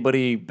 did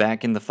anybody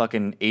back in the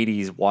fucking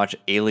 80s watch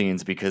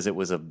Aliens because it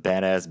was a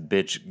badass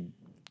bitch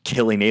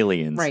killing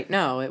aliens? Right.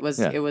 No, it was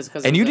Yeah.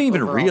 because and you didn't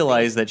even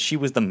realize that she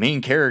was the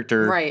main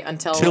character. Right,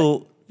 until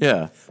till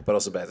yeah. But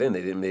also back then, they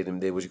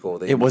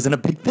It wasn't a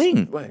big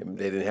thing. right.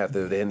 They didn't have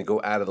to. They had to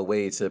go out of the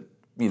way to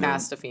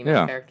cast a female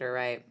Yeah. character,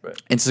 right?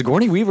 And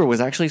Sigourney Weaver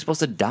was actually supposed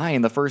to die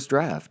in the first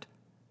draft.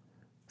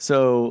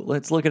 So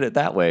let's look at it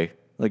that way.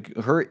 Like,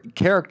 her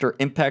character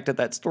impacted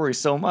that story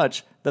so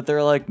much that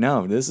they're like,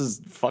 no, this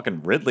is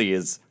fucking Ridley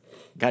is.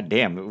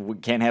 Goddamn, we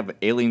can't have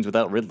aliens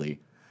without Ridley.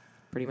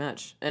 Pretty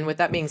much. And with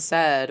that being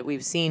said,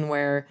 we've seen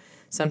where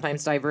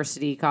sometimes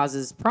diversity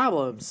causes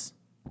problems.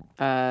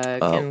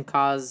 Can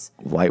cause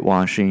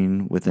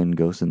Whitewashing within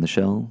Ghost in the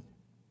Shell.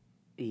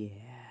 yeah.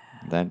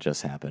 That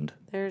just happened.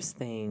 There's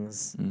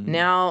things.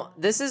 Now,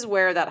 this is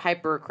where that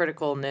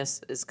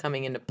hypercriticalness is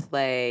coming into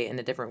play in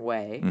a different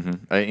way.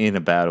 In a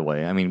bad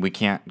way. I mean, we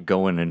can't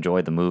go and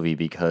enjoy the movie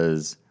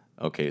because,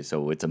 okay,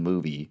 so it's a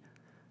movie,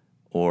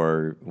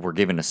 or we're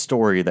given a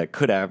story that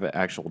could have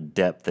actual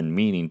depth and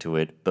meaning to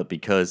it, but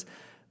because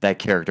that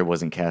character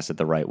wasn't casted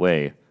the right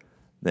way,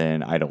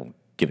 then I don't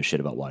give a shit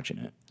about watching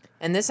it.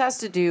 And this has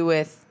to do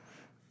with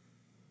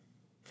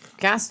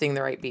casting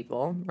the right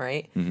people,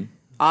 right?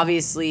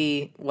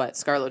 Obviously,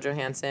 Scarlett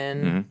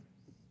Johansson,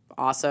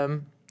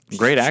 awesome.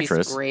 Great She's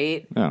actress.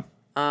 great.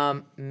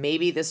 Yeah.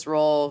 Maybe this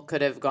role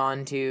could have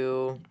gone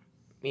to,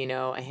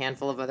 a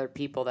handful of other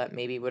people that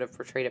maybe would have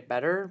portrayed it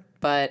better.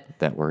 But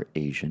That were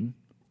Asian.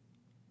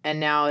 and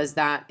now is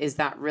that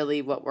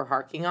really what we're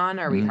harking on?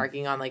 Are we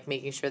harking on like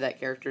making sure that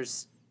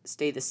characters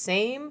stay the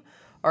same,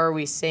 or are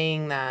we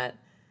saying that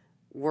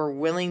we're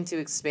willing to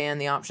expand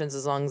the options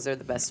as long as they're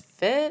the best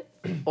fit?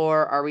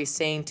 Or are we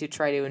saying to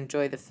try to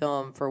enjoy the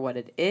film for what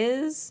it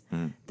is?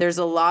 There's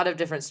a lot of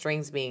different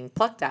strings being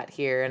plucked at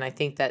here, and I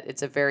think that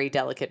it's a very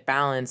delicate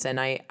balance, and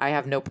I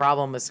have no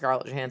problem with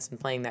Scarlett Johansson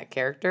playing that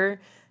character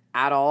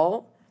at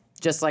all.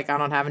 Just like I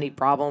don't have any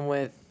problem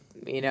with,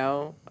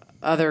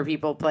 other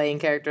people playing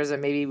characters that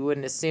maybe we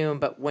wouldn't assume,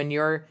 but when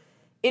you're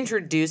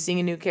introducing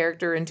a new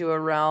character into a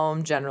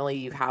realm, generally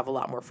you have a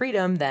lot more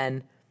freedom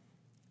than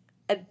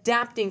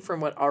adapting from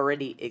what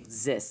already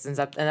exists. And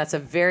that's a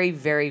very,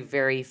 very,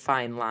 very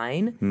fine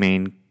line.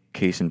 Main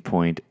case in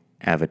point,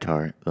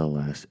 Avatar: The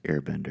Last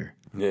Airbender.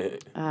 Yeah.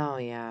 Oh,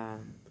 yeah.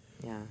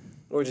 Yeah.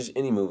 Or just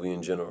any movie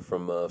in general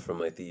from the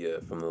late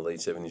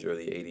 70s,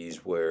 early 80s,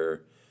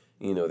 where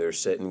they're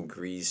set in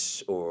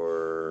Greece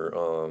or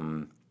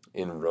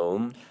in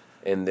Rome,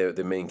 and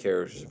the main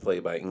characters are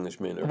played by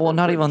Englishmen. Well,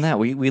 not even that.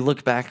 We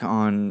look back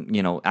on,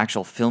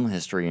 actual film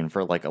history, and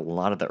for like a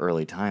lot of the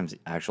early times,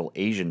 actual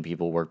Asian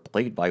people were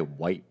played by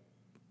white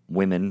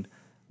women,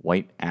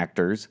 white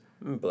actors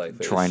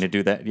Blackface. trying to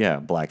do that. Yeah,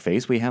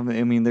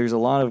 blackface. There's a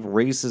lot of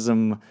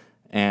racism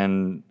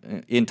and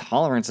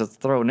intolerance that's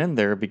thrown in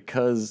there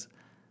because,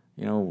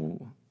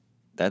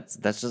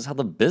 that's just how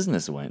the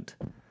business went.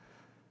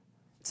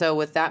 So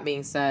with that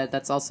being said,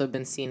 that's also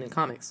been seen in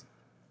comics.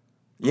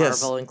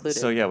 Marvel included.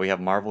 So yeah, we have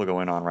Marvel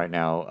going on right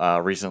now.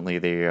 Recently,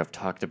 they have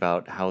talked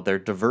about how their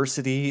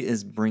diversity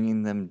is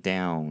bringing them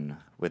down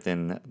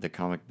within the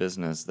comic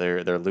business.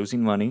 They're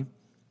losing money,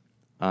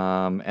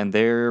 and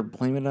they're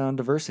blaming it on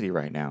diversity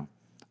right now.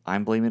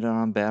 I'm blaming it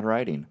on bad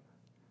writing.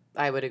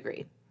 I would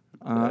agree.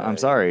 I'm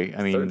sorry.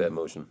 I mean, Third that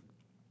motion.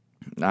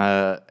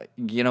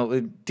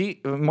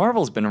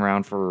 Marvel's been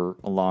around for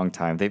a long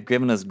time. They've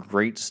given us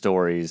great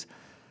stories.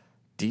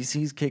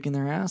 DC's kicking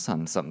their ass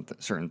on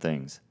certain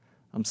things.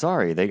 I'm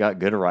sorry. They got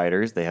good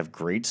writers. They have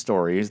great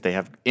stories. They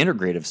have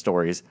integrative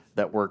stories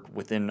that work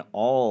within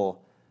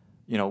all.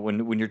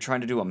 When you're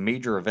trying to do a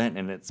major event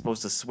and it's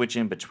supposed to switch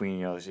in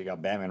between, so you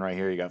got Batman right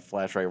here, you got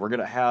Flash right here. We're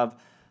gonna have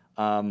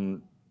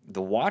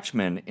the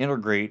Watchmen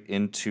integrate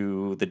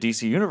into the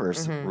DC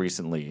universe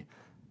recently,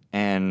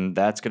 and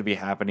that's gonna be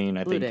happening.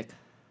 I think.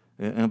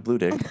 Blue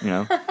Dick,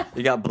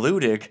 you got Blue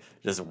Dick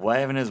just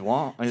waving his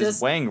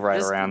wang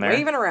right around there,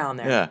 waving around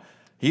there. Yeah,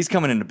 he's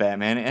coming into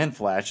Batman and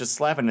Flash, just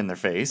slapping in their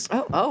face.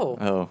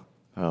 Oh.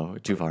 Oh,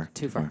 too far.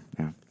 Too far.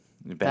 Yeah.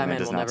 Batman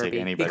does will not never take be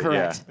anybody.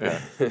 correct. Yeah.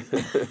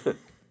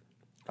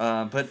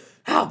 But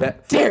How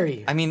dare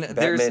you? I mean,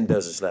 there's Batman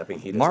does a slapping.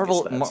 He doesn't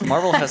Marvel. get slapped.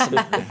 Marvel has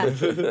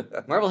some.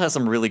 Marvel has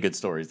some really good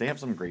stories. They have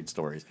some great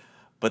stories,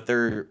 but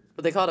they're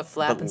But they call it a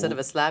flap But instead of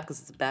a slap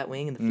because it's a bat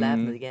wing and the flap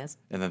and the gas,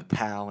 and then the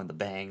pow and the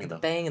bang and the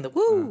bang and the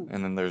woo.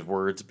 and then there's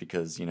words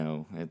because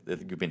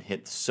you've been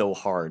hit so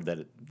hard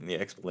that the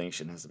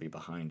explanation has to be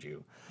behind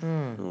you.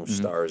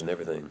 Stars and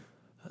everything.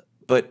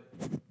 But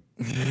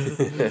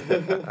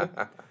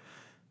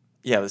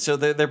yeah, so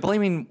they're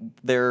blaming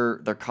their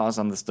cause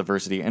on this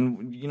diversity,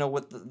 and you know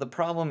what the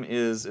problem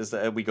is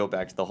that we go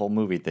back to the whole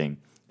movie thing,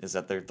 is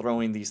that they're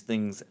throwing these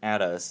things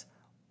at us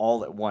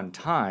all at one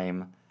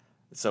time.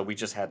 So we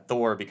just had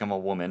Thor become a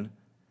woman,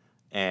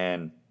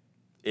 and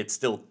it's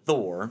still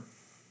Thor.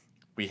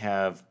 We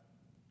have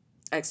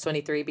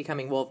X-23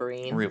 becoming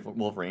Wolverine.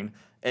 Wolverine,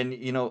 and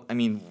I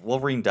mean,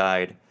 Wolverine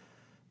died.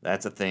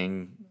 That's a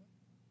thing.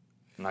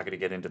 I'm not going to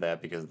get into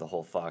that because of the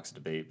whole Fox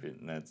debate,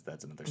 and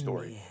that's another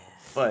story. Yeah.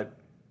 But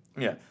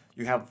yeah,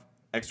 you have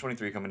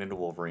X-23 coming into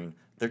Wolverine.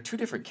 They're two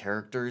different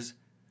characters.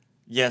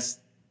 Yes,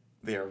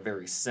 they are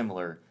very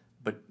similar,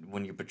 but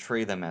when you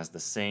portray them as the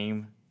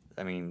same,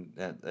 I mean,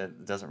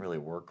 that doesn't really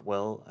work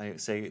well, I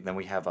say. Then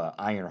we have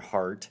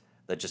Ironheart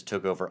that just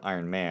took over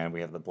Iron Man.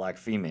 We have the black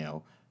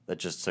female that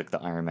just took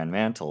the Iron Man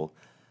mantle.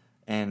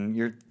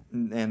 And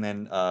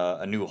then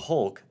a new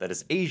Hulk that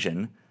is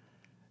Asian.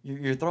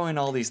 You're throwing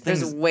all these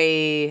things. There's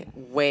way,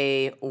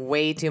 way,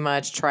 way too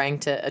much trying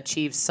to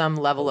achieve some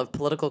level of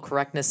political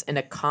correctness in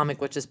a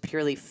comic which is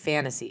purely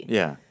fantasy.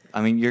 Yeah.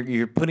 I mean,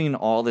 you're putting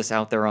all this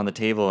out there on the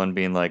table and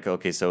being like,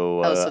 okay,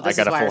 so, so this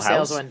I got is a why full our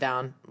sales house. went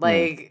down.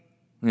 Like,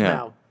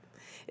 no.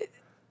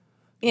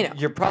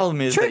 Your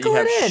problem is that you Trickle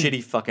have it in.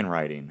 shitty fucking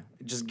writing.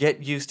 Just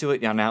get used to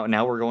it.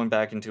 Now we're going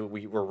back into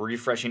we're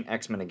refreshing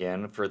X-Men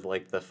again for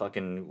like the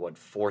fucking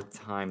fourth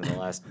time in the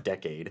last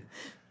decade.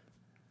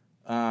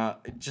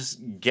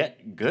 Just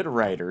get good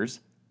writers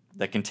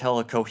that can tell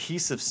a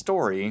cohesive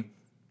story,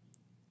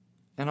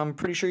 and I'm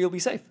pretty sure you'll be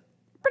safe.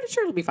 Pretty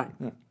sure it'll be fine.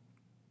 Yeah.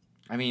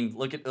 I mean,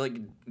 look at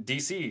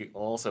DC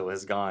also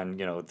has gone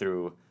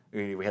through.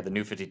 We had the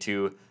New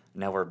 52.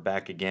 Now we're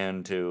back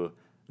again to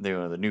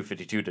the New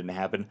 52 didn't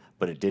happen,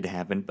 but it did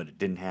happen, but it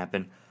didn't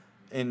happen,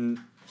 and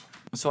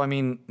so I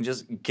mean,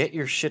 just get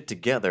your shit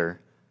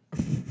together,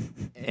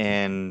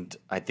 and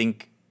I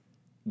think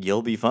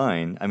you'll be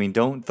fine. I mean,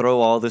 don't throw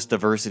all this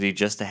diversity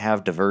just to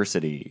have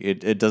diversity.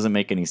 It doesn't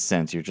make any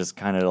sense. You're just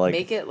kind of like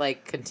make it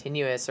like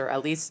continuous, or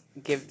at least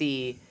give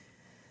the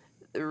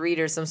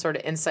reader some sort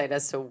of insight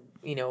as to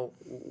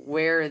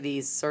where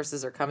these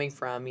sources are coming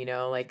from.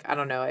 Like, I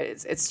don't know.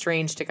 It's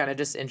strange to kind of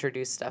just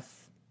introduce stuff.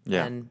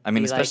 Yeah, And I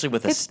mean, be especially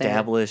like, with "It's there."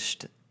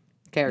 established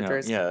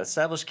Characters.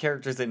 established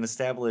characters and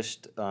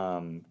established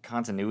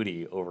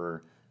continuity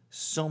over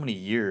so many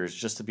years,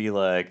 just to be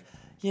like,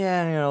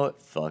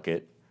 fuck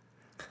it.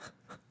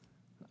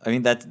 I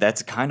mean,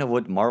 that's kind of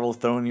what Marvel's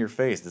throwing in your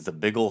face. It's a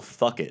big old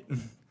fuck it.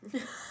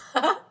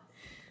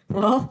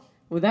 Well,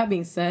 with that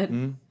being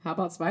said, how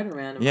about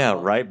Spider-Man? and Yeah,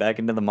 Marvel? right back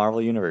into the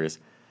Marvel universe.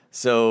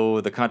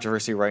 So the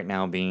controversy right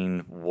now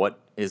being what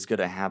is going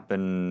to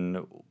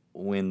happen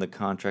when the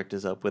contract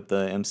is up with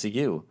the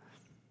MCU.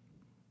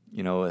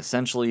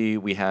 Essentially,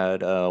 we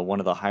had one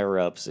of the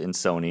higher-ups in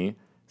Sony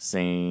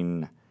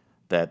saying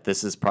that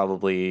this is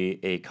probably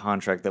a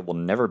contract that will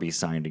never be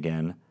signed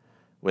again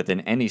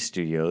within any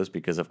studios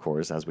because, of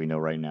course, as we know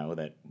right now,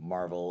 that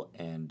Marvel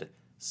and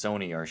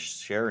Sony are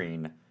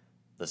sharing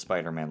the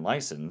Spider-Man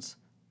license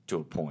to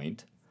a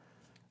point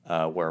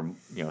where,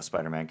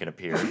 Spider-Man can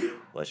appear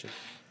bless you,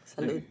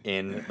 Salud.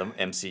 in the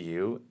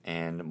MCU,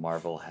 and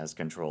Marvel has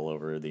control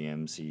over the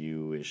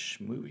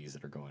MCU-ish movies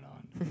that are going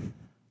on.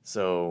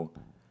 So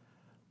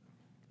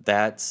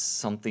that's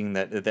something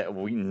that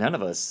we none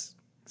of us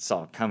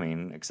saw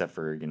coming, except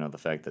for the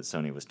fact that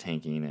Sony was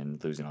tanking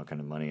and losing all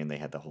kind of money, and they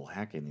had the whole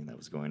hacking thing that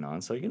was going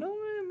on. So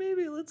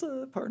maybe let's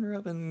partner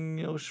up and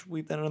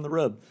sweep that under the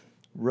rug.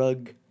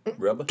 Sweep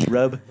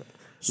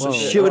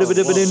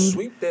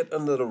that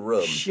under the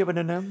rub.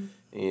 Shibba-da-dum.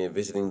 Yeah,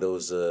 visiting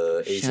those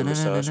Asian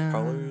massage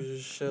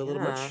parlors a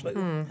little much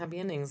lately. Happy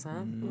endings,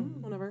 huh?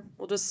 Whatever.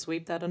 We'll just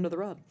sweep that under the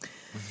rug.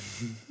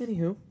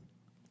 Anywho.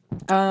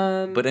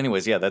 But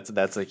anyways, yeah,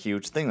 that's a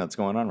huge thing that's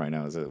going on right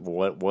now. Is it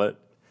what What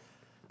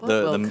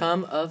will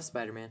come of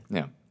Spider-Man?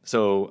 Yeah.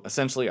 So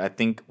essentially, I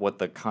think what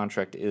the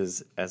contract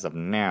is as of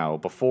now,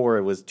 before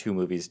it was 2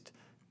 movies,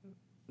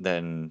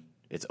 then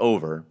it's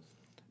over.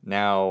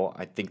 Now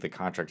I think the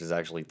contract is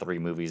actually 3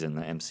 movies in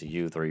the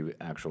MCU, 3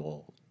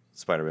 actual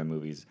Spider-Man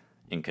movies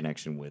in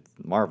connection with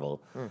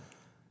Marvel.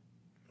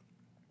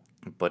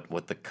 But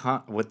what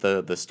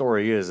the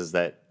story is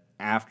that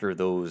after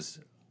those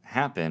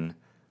happen,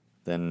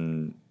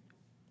 then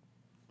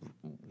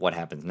what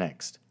happens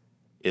next?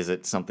 Is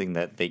it something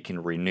that they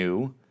can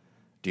renew?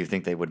 Do you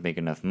think they would make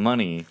enough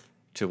money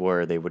to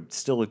where they would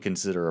still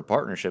consider a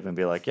partnership and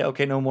be like, yeah,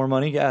 okay, no more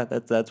money? Yeah,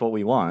 that's what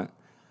we want.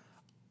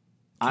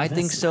 I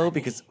think so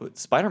because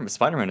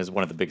Spider-Man is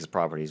one of the biggest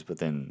properties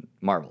within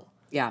Marvel.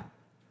 Yeah.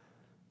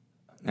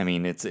 I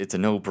mean, it's a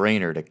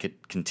no-brainer to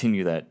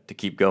continue that, to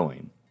keep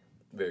going.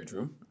 Very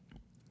true.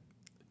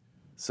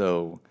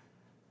 So,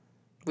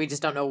 We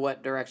just don't know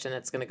what direction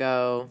it's going to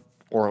go.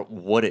 or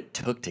what it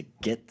took to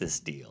get this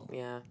deal.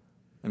 Yeah.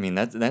 I mean,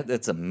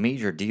 that's a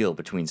major deal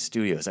between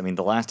studios. I mean,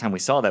 the last time we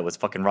saw that was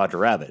fucking Roger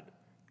Rabbit.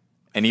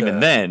 And even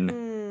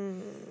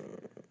then,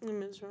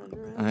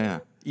 yeah,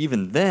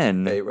 even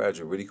then, Hey,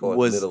 Roger, what do you call it in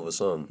Was- the middle of a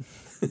song?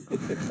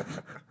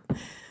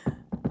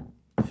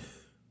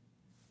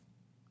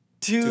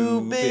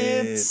 two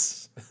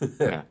bits.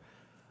 Yeah.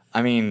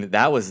 I mean,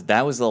 that was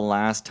the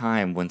last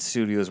time when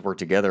studios worked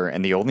together,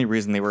 and the only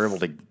reason they were able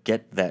to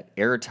get that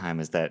airtime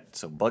is that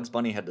so Bugs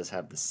Bunny had to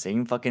have the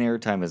same fucking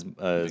airtime as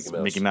Mickey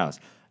Mouse. Mickey Mouse.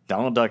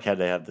 Donald Duck had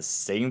to have the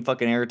same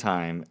fucking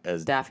airtime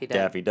as Daffy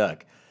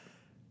Duck.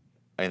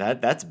 I mean,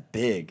 that's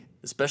big,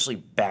 especially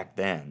back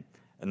then.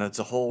 And that's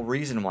the whole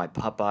reason why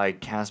Popeye,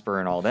 Casper,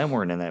 and all them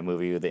weren't in that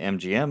movie with the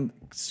MGM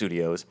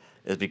studios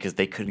is because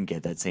they couldn't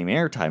get that same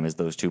airtime as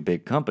those two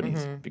big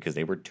companies because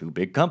they were two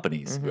big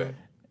companies. Right.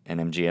 And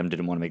MGM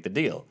didn't want to make the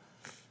deal.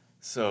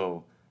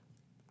 So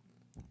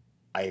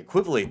I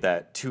equivalent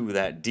that to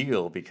that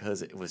deal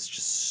because it was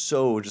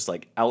just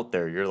like out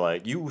there. You're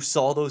like, you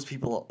saw those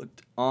people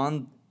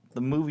on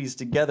the movies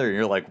together, and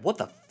you're like, what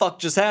the fuck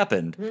just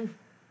happened?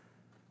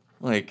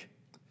 Like,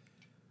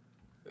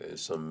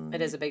 Some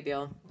It is a big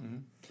deal.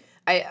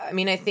 I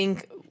mean, I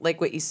think,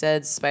 like what you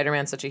said,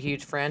 Spider-Man's such a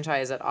huge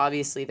franchise that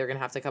obviously they're going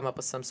to have to come up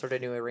with some sort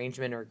of new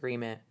arrangement or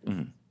agreement.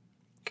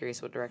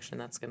 Curious what direction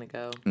that's going to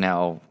go.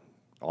 now,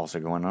 also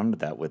going on with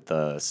that with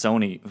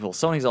Sony. Well,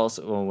 Sony's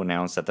also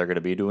announced that they're going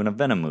to be doing a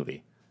Venom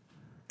movie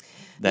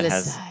that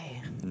has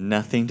Listen,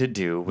 nothing to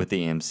do with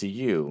the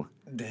MCU.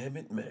 Damn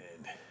it, man.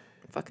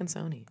 fucking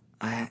Sony.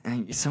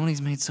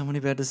 Sony's made so many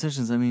bad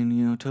decisions. I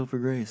mean, Topher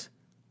Grace.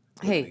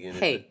 Hey,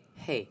 again,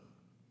 hey.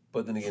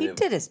 But then again, He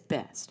did his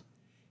best.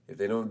 if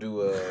they don't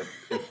do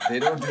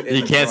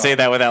You can't say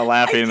that without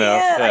laughing, though.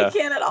 I Yeah.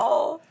 can't at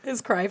all.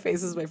 His cry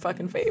face is my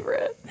fucking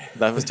favorite.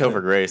 That was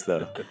Topher Grace,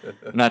 though.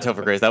 Not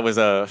Topher Grace. That was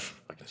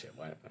fucking shit.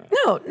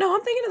 No,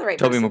 I'm thinking of the right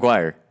Tobey person.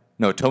 Maguire.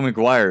 No, Tobey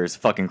Maguire's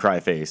fucking cry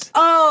face.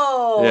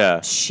 Oh, Yeah.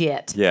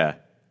 shit. Yeah,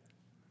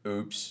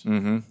 Oops.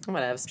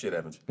 Whatevs. Shit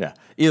happens. yeah.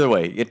 Either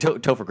way,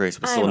 Topher Grace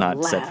was still I'm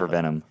not set for allowed.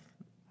 Venom.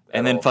 At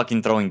And then all.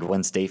 fucking throwing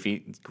Gwen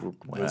Stacy.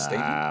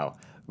 Wow.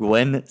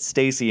 Gwen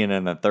Stacy in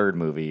a third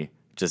movie.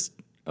 Just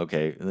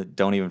okay.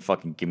 Don't even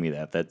fucking give me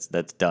that. That's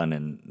done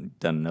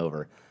and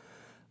over.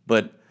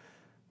 But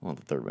well,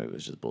 the third movie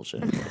was just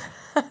bullshit.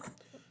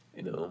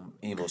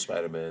 Emo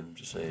Spider-Man.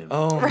 Just saying.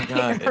 Oh my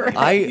god.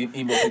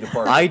 Emo Peter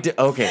Parker.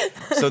 Okay.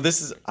 So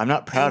this is. I'm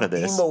not proud of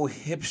this. Emo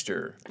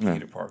hipster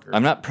Peter Parker.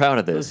 I'm not proud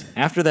of this.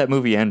 After that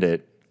movie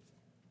ended,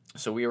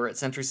 so we were at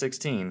Century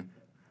 16,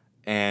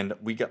 and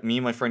me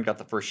and my friend got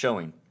the first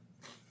showing.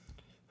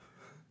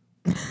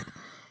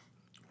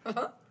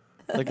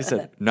 Like I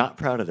said, not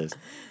proud of this.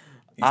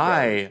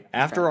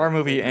 After our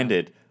movie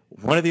ended,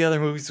 one of the other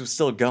movies was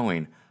still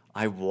going.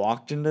 I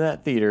walked into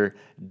that theater,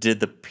 did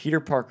the Peter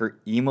Parker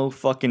emo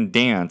fucking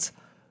dance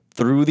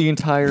through the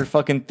entire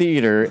fucking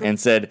theater, and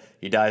said,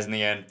 he dies in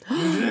the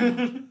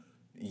end.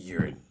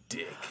 You're a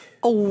dick.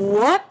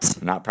 What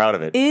Not proud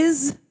of it.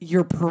 is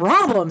your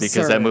problem, Because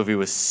sir? that movie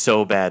was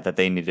so bad that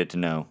they needed to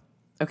know.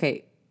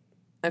 Okay.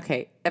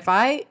 Okay,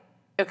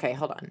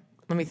 hold on.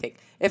 Let me think.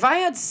 If I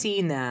had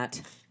seen that,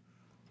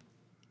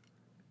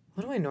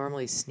 what do I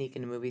normally sneak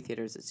into movie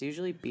theaters? It's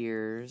usually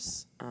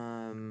beers,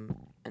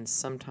 and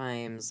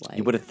sometimes like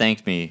You would have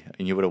thanked me,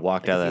 and you would have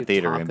walked out of a that few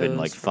theater and been tacos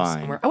like, from fine.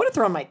 somewhere. I would have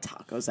thrown my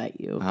tacos at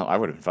you. I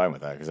would have been fine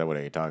with that because I would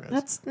have ate tacos.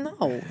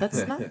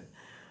 That's not.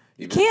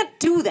 You can't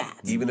do that.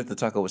 Even if the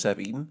taco was half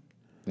eaten.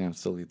 Yeah, I'll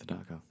still eat the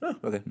taco. Oh,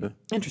 okay. Yeah.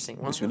 Interesting.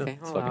 Well, we know. okay.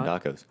 It's I'll Fucking allow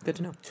it. tacos. Good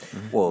to know.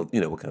 Well,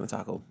 what kind of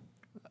taco?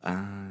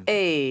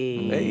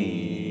 Hey.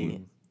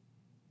 Hey.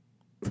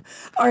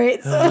 All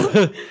right.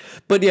 So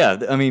But yeah,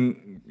 I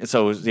mean,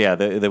 so yeah,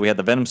 we had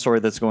the Venom story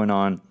that's going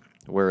on,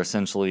 where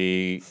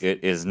essentially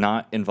it is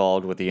not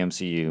involved with the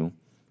MCU.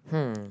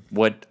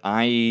 What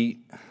I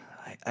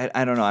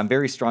don't know. I'm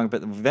very strong,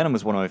 but Venom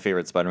is one of my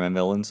favorite Spider-Man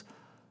villains.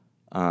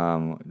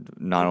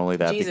 Not only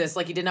that, Jesus,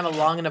 like you didn't have a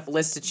long enough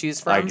list to choose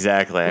from.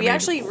 exactly. We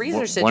actually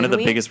researched it. One of the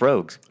didn't we? biggest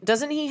rogues.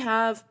 Doesn't he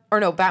have? Or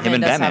no, Batman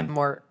and does Batman. have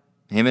more.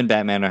 Him and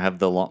Batman have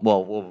the long.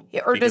 Well,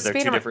 Yeah, or because does they're two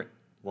Spider-Man- different.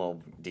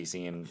 Well,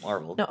 DC and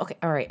Marvel. No, okay,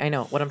 all right, I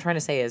know. What I'm trying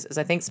to say is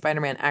I think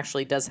Spider-Man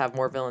actually does have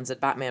more villains than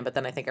Batman, but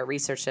then I think I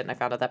researched it and I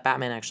found out that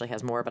Batman actually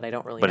has more, but I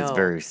don't really but know. it's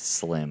very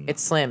slim.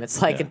 It's slim.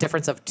 It's like a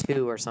difference of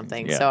 2 or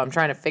something. Yeah. So I'm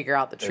trying to figure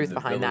out the truth And the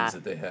behind villains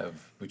that. they have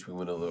between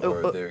one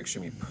another are they're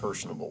extremely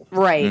personable.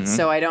 Right.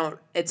 So I don't.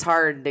 It's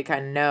hard to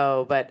kind of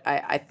know, but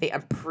I think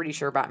I'm pretty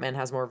sure Batman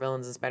has more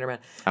villains than Spider-Man.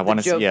 I want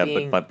to see, yeah,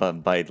 being but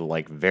by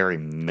like very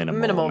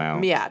minimal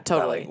amount. Yeah,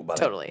 totally, By like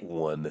totally.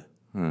 one.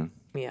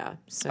 Yeah.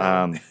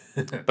 So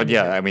But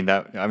yeah, I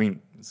mean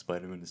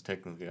Spider-Man is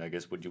technically, I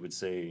guess, what you would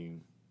say,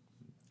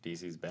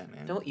 DC's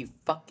Batman. Don't you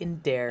fucking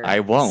dare. I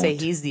won't. Say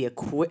he's the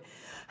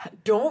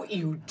Don't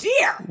you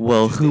dare.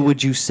 Well, who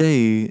would you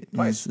say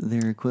is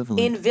their equivalent?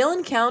 In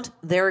villain count,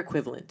 they're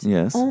equivalent.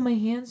 Yes. Oh, my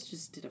hands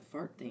just did a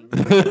fart thing.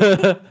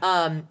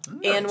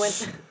 And when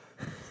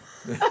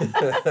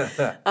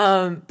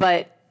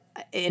but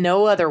in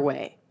no other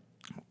way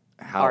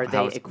are they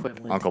how's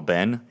equivalent. Uncle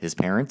Ben, his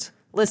parents?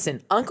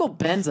 Listen, Uncle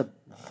Ben's a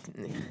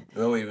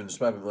No, even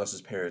Spider-Man lost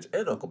his parents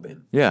and Uncle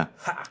Ben. Yeah.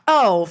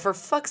 Oh, for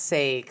fuck's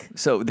sake.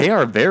 So they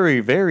are very,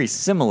 very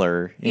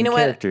similar in You know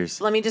characters.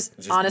 what? Let me just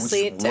Just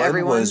honestly which to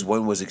everyone.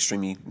 one was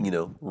extremely,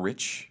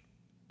 rich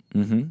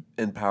and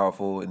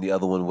powerful, and the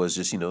other one was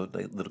just, like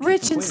little kids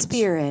Rich and in twins.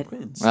 spirit.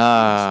 Twins. All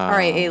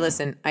right, hey,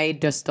 listen. I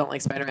just don't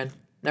like Spider-Man.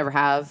 Never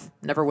have.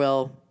 Never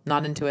will.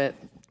 Not into it.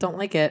 Don't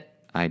like it.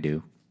 I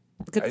do.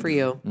 Good for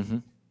you. Mm-hmm.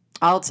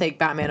 I'll take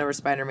Batman over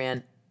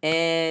Spider-Man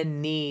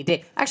any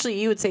day. Actually,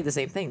 you would say the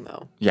same thing,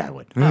 though. Yeah, I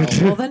would. Oh,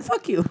 well, then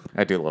fuck you.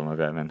 I do love my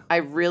Batman. I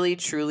really,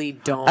 truly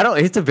don't. I don't.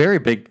 It's a very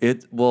big. Okay.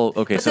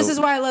 But So this is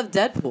why I love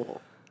Deadpool.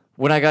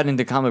 when I got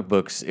into comic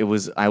books,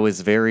 I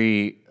was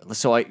very.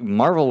 So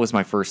Marvel was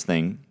my first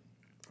thing,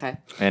 Okay.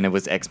 and it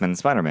was X-Men and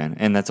Spider-Man,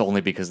 and that's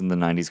only because of the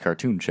 '90s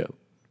cartoon show.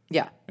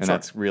 Yeah. And sure.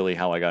 that's really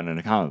how I got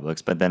into comic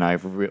books. But then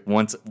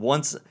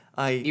once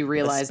I You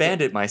realized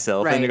expanded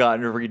myself Right. and got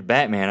to read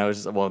Batman, I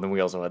was just, well, then we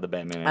also had the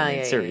Batman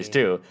animated yeah, series yeah.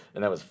 too,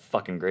 and that was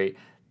fucking great.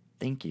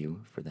 Thank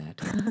you for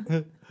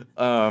that.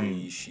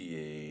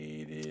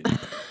 Appreciated.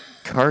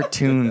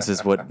 Cartoons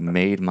is what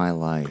made my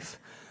life.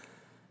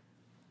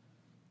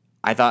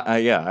 I thought,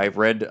 I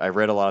read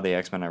a lot of the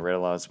X-Men. I read a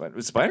lot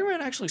of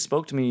Spider-Man actually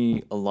spoke to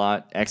me a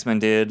lot. X-Men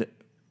did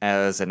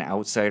as an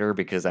outsider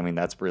because,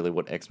 that's really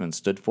what X-Men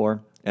stood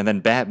for. And then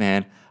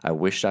Batman, I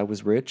wished I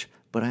was rich,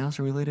 but I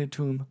also related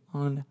to him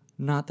on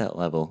not that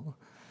level.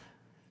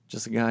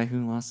 Just a guy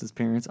who lost his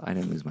parents. I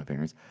didn't lose my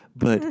parents,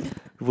 but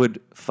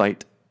would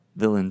fight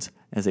villains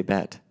as a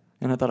bat.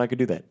 And I thought I could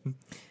do that.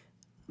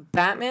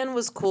 Batman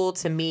was cool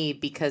to me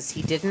because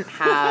he didn't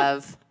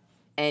have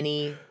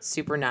any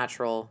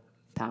supernatural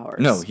powers.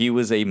 No, he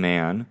was a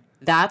man.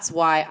 That's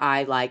why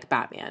I like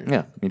Batman.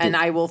 Yeah, me too. And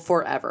I will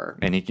forever.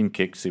 And he can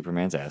kick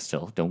Superman's ass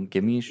still. Don't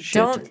give me shit.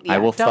 Don't I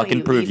will don't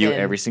fucking prove you even-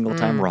 every single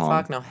time wrong.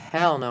 Fuck no.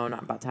 Hell no. I'm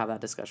not about to have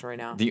that discussion right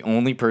now. The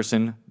only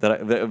person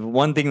the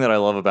one thing that I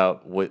love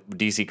about what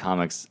DC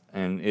Comics,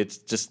 and it's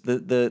just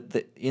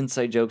the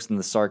inside jokes and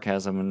the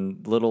sarcasm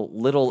and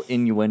little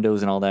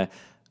innuendos and all that.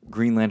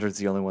 Green Lantern's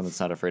the only one that's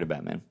not afraid of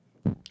Batman.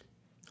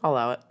 I'll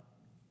allow it.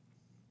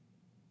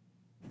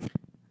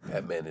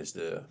 Batman is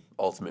the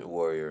ultimate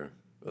warrior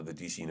of the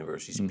DC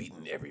universe. He's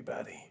beaten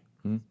everybody.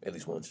 At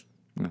least once.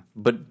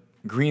 But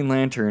Green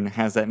Lantern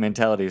has that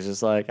mentality. It's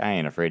just like, I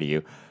ain't afraid of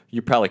you.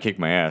 You probably kick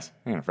my ass.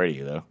 I ain't afraid of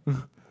you though.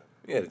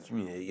 Yeah.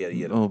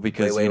 Oh,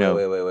 because, wait, you know-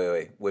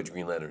 Wait. Which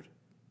Green Lantern?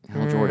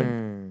 Hal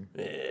Jordan.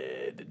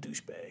 The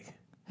douchebag.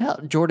 Hal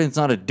Jordan's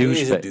not a douchebag.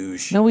 He's a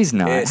douche. No, he's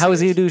not. Yes, How he is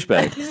he a is.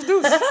 douchebag? He's a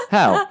douche.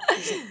 How?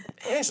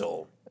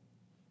 Asshole.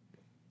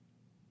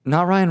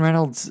 Not Ryan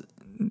Reynolds,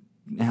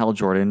 Hal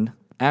Jordan.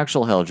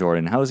 Actual Hal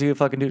Jordan. How is he a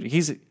fucking douche?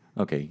 He's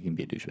okay. He can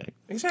be a douchebag.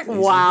 Exactly.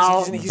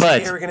 Wow. He's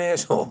But an arrogant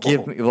asshole.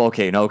 Give me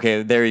okay.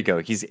 There you go.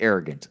 He's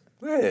arrogant.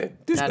 Yeah,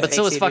 That douchebag. But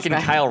so makes is you fucking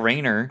douchebag. Kyle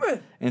Rayner,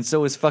 and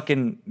so is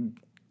fucking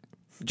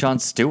Jon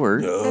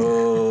Stewart.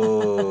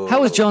 Oh.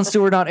 How is Jon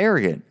Stewart not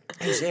arrogant?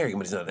 He's arrogant,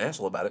 but he's not an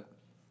asshole about it.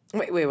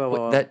 Wait.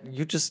 That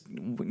you just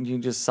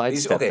He's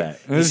sidestep okay.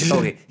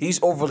 that.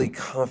 He's overly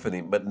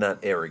confident, but not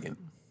arrogant.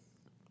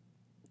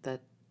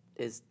 That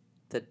is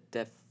the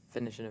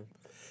definition of.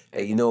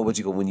 Hey, you know what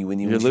you go when you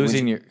You're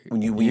losing your-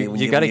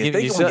 you gotta give-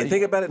 you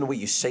think about it and the way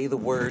you say the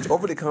words.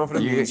 Overly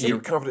confident means you're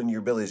confident in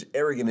your abilities.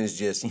 Arrogant is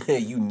just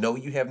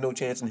you have no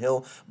chance in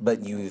hell,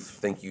 but you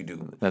think you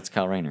do. That's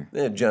Kyle Rayner.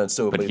 Yeah, John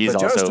Stewart, But he's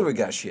John also Stewart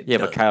got shit. Yeah,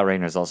 done. but Kyle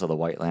Rayner's also the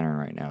White Lantern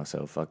right now.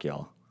 So fuck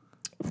y'all.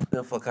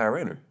 No, fuck Kyle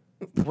Rayner.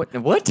 What?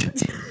 What?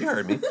 You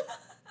heard me.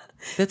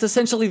 That's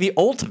essentially the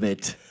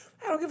ultimate.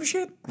 I don't give a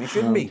shit. You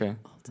shouldn't be. Okay.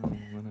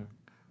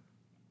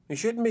 You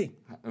shouldn't be.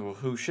 Well,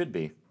 who should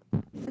be?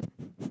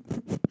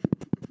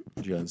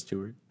 Jon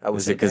Stewart. I would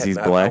Is say it because he's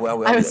Batman.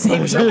 black? I would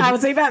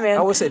say Batman.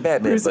 I would say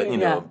Batman, but you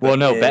know. Well,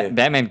 no, yeah.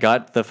 Batman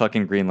got the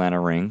fucking Green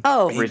Lantern ring.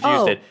 Oh,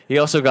 refused it. He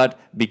also got,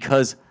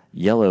 because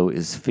yellow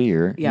is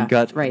fear. Yeah, he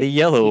got right. the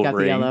yellow He got the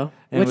ring, yellow,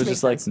 and which was makes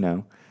just like, sense.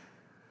 no.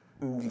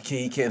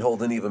 He can't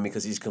hold any of them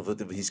because he's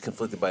conflicted. He's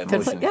conflicted by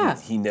emotion. Yeah,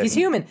 He never, he's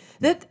human.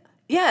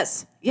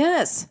 Yes.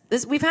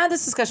 This we've had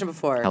this discussion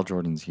before. Hal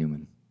Jordan's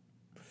human.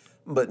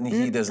 But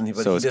he doesn't.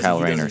 But So he is doesn't- Kyle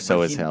he Rayner. doesn't- So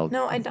but is he- Hal.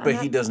 No, I But don't.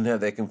 he doesn't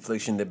have that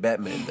confliction that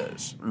Batman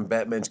does. And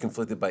Batman's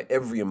conflicted by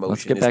every emotion.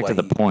 Let's get is back why to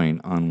the he-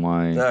 point on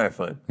why. All right,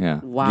 fine.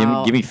 Yeah.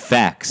 Wow. Give me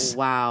facts.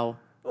 Wow.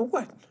 Oh,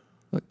 what?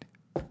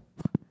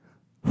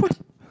 What?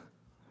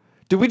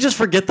 Did we just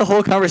forget the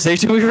whole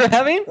conversation we were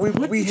having? We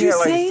did had you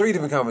like say? 3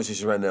 different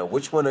conversations right now.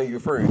 Which one are you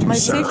referring to? My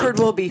sir? safe word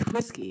will be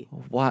whiskey.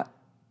 What?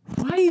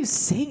 Why are you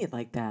saying it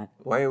like that?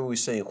 Why are we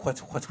saying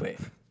what way?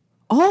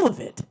 All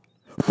of it.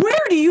 Where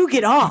do you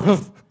get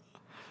off?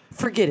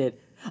 Forget it.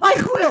 I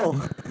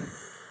will.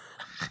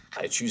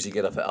 I choose to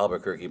get off at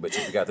Albuquerque, but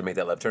you forgot to make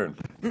that left turn.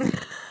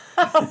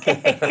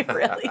 Okay,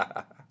 really.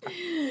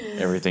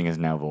 Everything is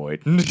now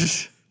void.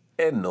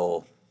 And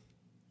no.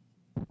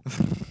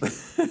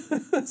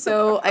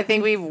 So I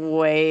think we've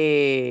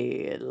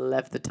way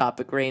left the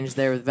topic range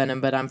there with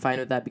Venom, but I'm fine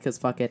with that because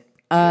fuck it.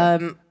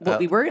 What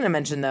we were gonna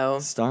mention though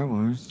Star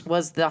Wars.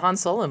 was the Han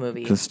Solo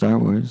movie, The Star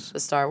Wars. the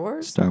Star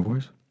Wars. Star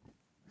Wars.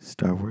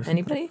 Star Wars.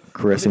 Anybody?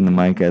 Caressing the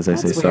mic as I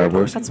say That's Star weird.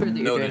 Wars. That's weird that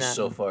you're doing Noticed that.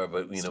 so far,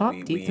 but you know Stop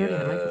we deep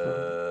throating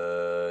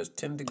the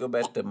tend to go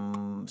back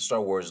to Star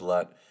Wars a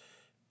lot,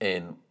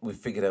 and we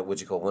figured out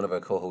one of our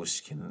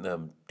co-hosts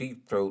can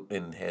deep throat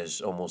and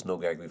has almost no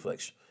gag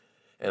reflex.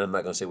 And I'm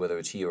not gonna say whether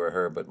it's he or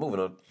her, but moving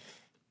on.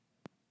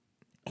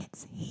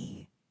 It's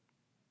he.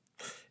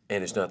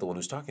 And it's not the one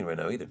who's talking right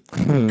now either.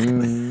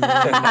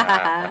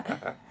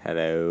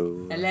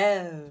 Hello.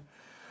 Hello.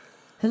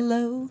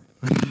 Hello.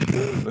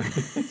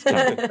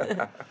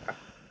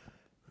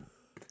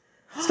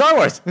 Star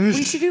Wars.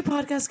 We should do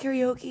podcast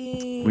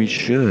karaoke. We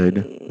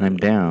should. I'm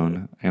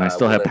down, and I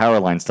still have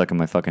Powerline stuck in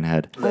my fucking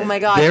head. Oh my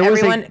god! There was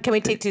Everyone, can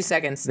we take 2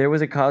 seconds? There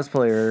was a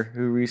cosplayer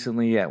who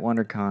recently at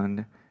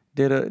WonderCon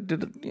did a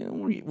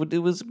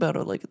it was about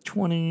a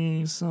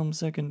 20-some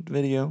second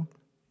video.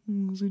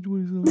 Was it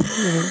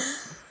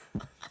 20-some?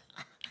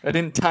 I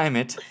didn't time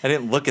it. I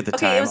didn't look at the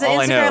Okay, time. it was an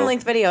All I know, Instagram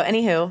linked video.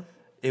 Anywho,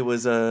 it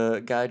was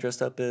a guy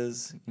dressed up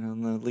as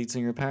the lead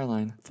singer of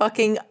Powerline.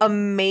 fucking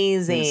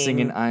amazing.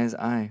 Singing Eyes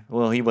Eye.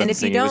 Well, he wasn't if you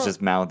singing, he was don't-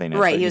 just mouthing it.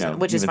 Right, but, he was-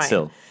 which is even fine.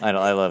 Still, I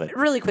love it.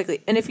 Really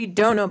quickly, and if you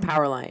don't know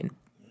Powerline,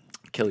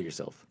 Kill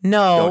yourself.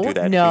 no, Don't do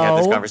that. no, We had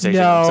this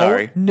conversation. no, I'm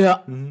sorry.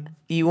 no.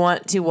 You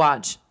want to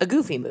watch a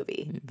Goofy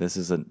movie, This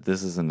is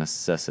a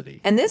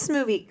necessity. and this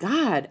movie,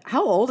 God,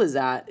 how old is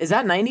that? Is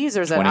that 90s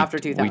or is that after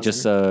 2000? We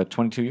just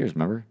 22 years.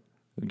 Remember,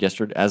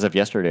 as of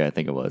yesterday, I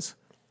think it was.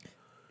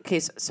 Okay,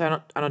 so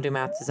I don't do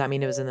math. Does that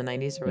mean it was in the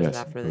 90s or was Yes, it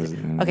after it this? was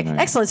in the Okay, 90s.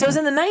 excellent. So it was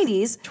in the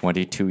 90s.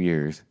 22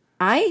 years.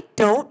 I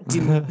don't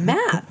do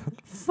math.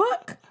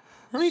 Fuck.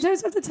 How many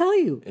times do I have to tell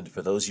you? And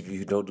for those of you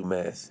who don't do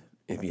math,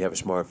 if you have a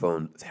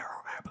smartphone, there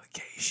are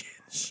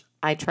applications.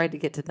 I tried to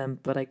get to them,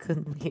 but I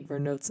couldn't leave our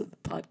notes of the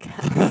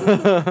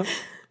podcast.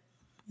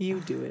 You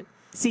do it.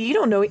 See, you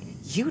don't know.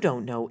 You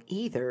don't know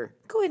either.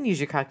 Go ahead and use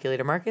your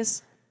calculator,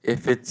 Marcus.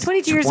 If it's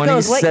 22 years ago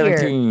is what year?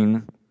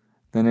 2017,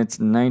 then it's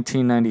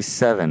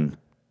 1997.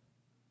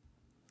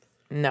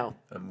 No,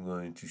 I'm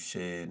going to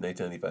say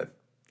 1995.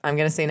 I'm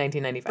gonna say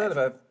 1995.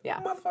 95. Yeah.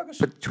 Motherfuckers.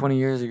 But 20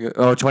 years ago.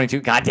 Oh, 22.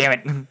 God damn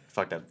it.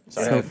 Fucked up.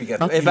 Sorry. Yeah, I forgot.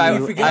 fuck If you. I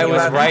forgot I was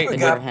about- right. You In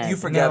your forgot, head. you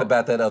forgot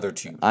about that other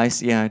two. I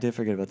did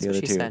forget about the That's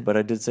other what she two, said. but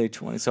I did say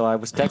 20, so I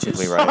was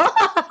technically right.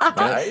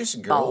 Guys,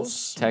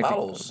 girls, Technically,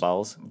 bottles.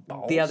 balls.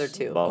 The other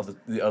two. Oh,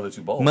 the other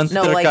two balls. Month-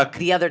 No, like Cuck.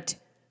 the other two.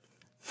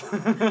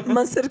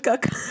 Monster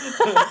Cuck.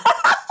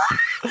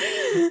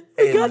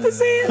 I got to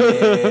say it.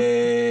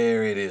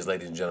 There it is,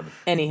 ladies and gentlemen.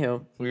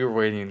 Anywho, We were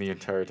waiting the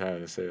entire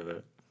time to say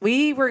that.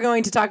 we were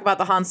going to talk about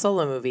the Han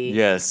Solo movie.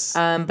 Yes.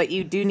 But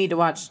you do need to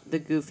watch the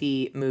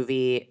Goofy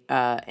movie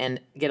and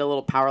get a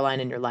little power line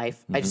in your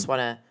life. I just want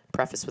to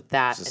preface with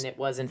that, and it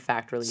was in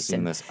fact released seeing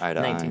in this eye to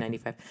eye.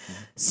 1995.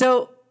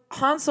 So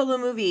Han Solo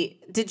movie.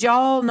 Did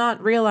y'all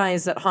not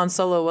realize that Han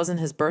Solo wasn't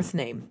his birth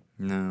name?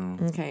 No.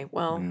 Okay,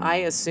 well, I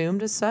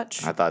assumed as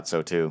such. I thought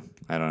so too.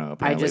 I don't know.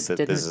 Apparently, just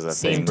didn't this is a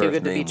seem thing. too Birth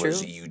good to be name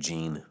was true.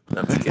 Eugene.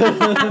 I'm just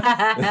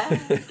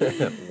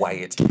kidding.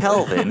 Wyatt.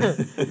 Kelvin.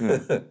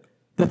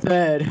 The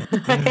third.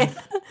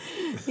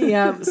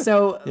 Yeah.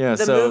 So Yeah,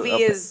 the so movie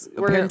is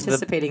we're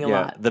anticipating a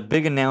lot. The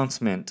big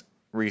announcement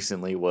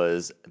recently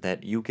was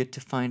that you get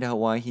to find out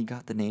why he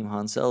got the name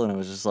Han Solo, and I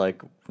was just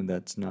like,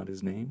 that's not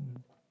his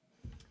name.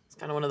 It's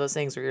kind of one of those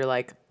things where you're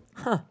like,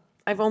 huh,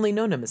 I've only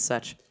known him as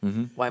such.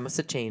 Mm-hmm. Why must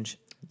it change?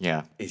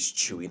 Yeah. Is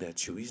Chewie not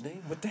Chewie's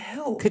name? What the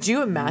hell? Could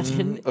you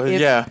imagine if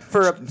yeah.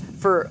 for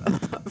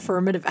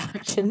affirmative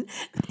action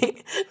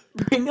they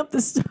bring up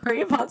the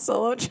story of Han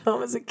Solo show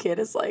him as a kid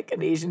as like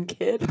an Asian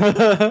kid?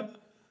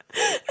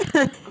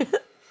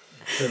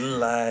 The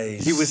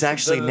lies. He was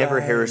actually The never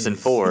lies. Harrison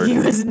Ford. He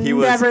was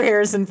never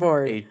Harrison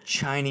Ford. a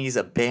Chinese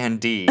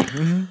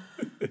bandee.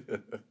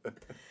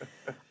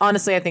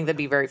 Honestly, I think that'd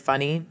be very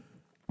funny.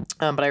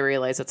 But I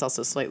realize it's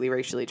also slightly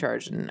racially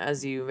charged, and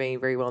as you may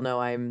very well know,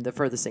 I'm the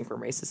furthest thing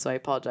from racist. So I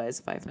apologize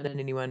if I offended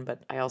anyone,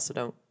 but I also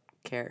don't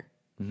care.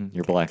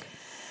 You're black.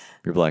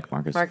 You're black,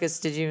 Marcus. Marcus,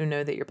 did you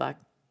know that you're black?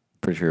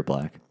 Pretty sure you're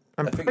black.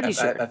 I'm pretty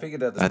sure. I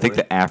figured out this I think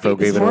morning. the afro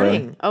This gave it away.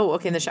 morning. Oh,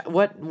 okay. In the shot.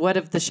 What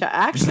if the shot?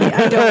 Actually,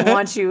 I don't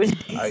want you.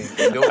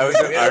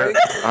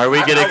 Are we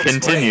going to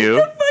continue?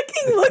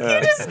 Fucking look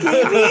you just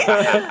gave me.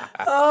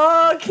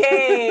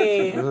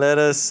 Okay. Let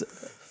us.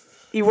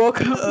 You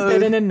woke up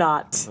fit in a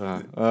knot.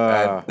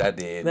 I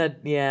did. That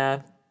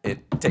yeah.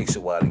 It takes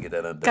a while to get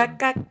that undone. Gak,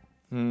 gak.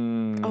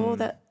 Oh,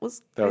 that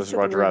was. That I was said the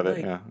Roger word Rabbit,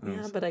 like- yeah.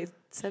 Yeah, but I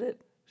said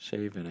it.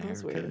 Shave and a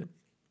was haircut. weird.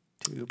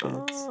 2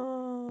 bits.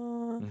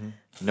 Uh,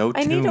 No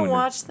I tune. need to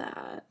watch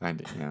that. I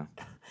did, yeah.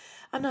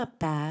 I'm not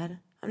bad.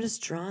 I'm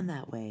just drawn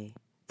that way.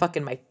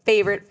 Fucking my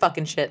favorite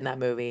fucking shit in that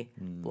movie.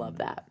 Love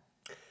that.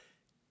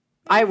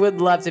 I would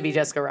love to be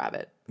Jessica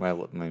Rabbit.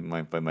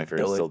 My favorite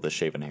is still the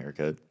shaven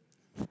haircut.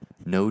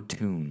 No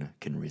tune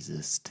can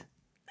resist.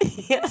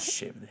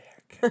 Shaving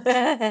the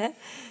haircut.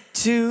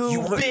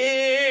 2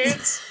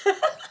 bits.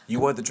 You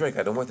want the drink?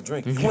 I don't want the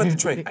drink. You want the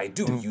drink? I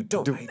do. You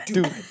don't. I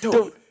do. I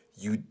don't.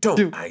 You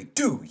don't. I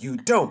do. You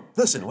don't.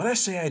 Listen, when I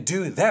say I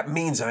do, that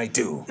means I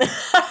do.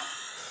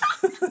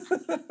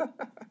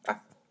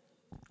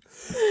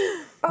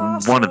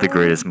 One of the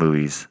greatest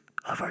movies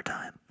of our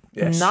time.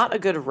 Yes. Not a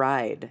good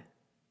ride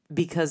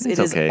because It's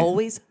it is okay.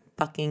 always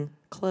fucking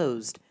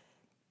closed.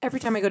 Every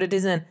time I go to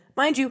Disneyland,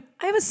 mind you,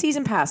 I have a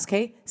season pass,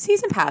 okay?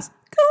 Season pass.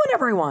 Go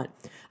whenever I want.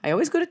 I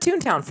always go to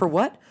Toontown. For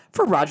what?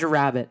 For Roger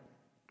Rabbit.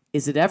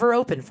 Is it ever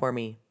open for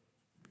me?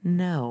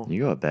 No.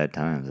 You go at bad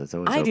times. That's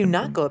always. I do open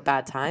not for- go at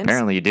bad times.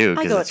 Apparently you do, I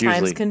 'cause go at it's times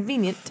usually-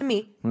 convenient to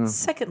me.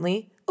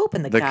 Secondly,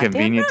 open the The goddamn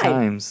convenient ride.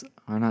 times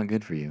are not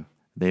good for you.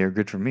 They are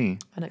good for me.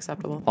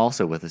 Unacceptable.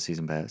 Also with a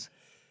season pass.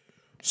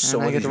 So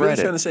And I what get he's to really ride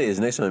it. trying to say is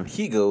next time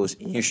he goes,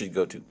 you should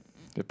go too.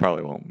 It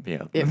probably won't.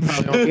 Yeah. It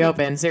probably won't be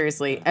open.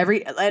 Seriously,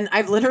 and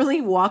I've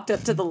literally walked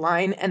up to the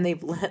line, and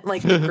they've let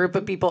like a group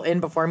of people in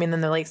before me, and then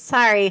they're like,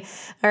 "Sorry,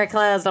 we're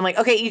closed." I'm like,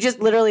 "Okay, you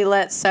just literally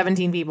let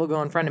 17 people go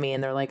in front of me,"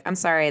 and they're like, "I'm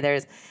sorry,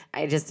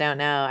 I just don't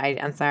know.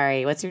 I'm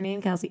sorry. What's your name,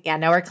 Kelsey? Yeah,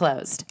 no, we're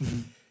closed."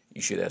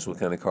 You should ask what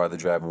kind of car they're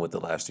driving with the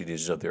last 2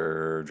 digits of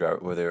their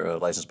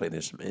license plate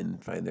is,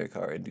 and find their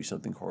car and do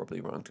something horribly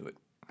wrong to it.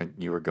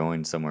 You were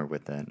going somewhere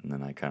with that, and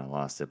then I kind of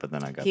lost it. But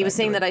then I got. He was back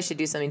saying to that it. I should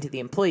do something to the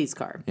employee's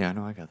car. Yeah,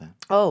 no, I got that.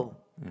 Oh.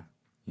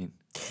 You-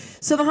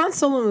 So the Han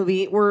Solo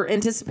movie, we're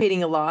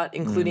anticipating a lot,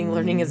 including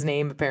learning his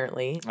name,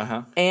 apparently.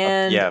 Uh-huh.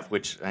 And yeah,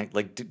 which I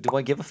like. Do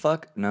I give a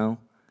fuck? No.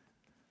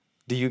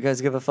 Do you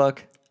guys give a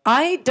fuck?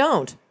 I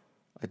don't.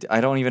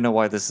 I don't even know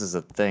why this is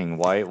a thing.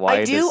 Why?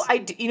 I do. Does I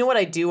do. You know what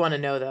I do want to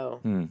know though?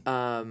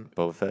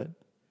 Boba Fett?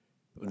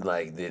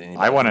 Like, did anybody?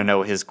 I want to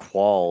know his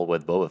qual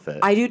with Boba Fett.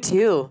 I do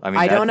too. I mean,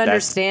 I don't that's-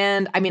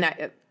 understand. I mean,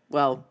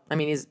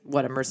 he's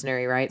a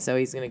mercenary, right? So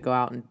he's gonna go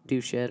out and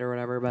do shit or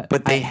whatever.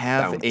 But they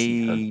have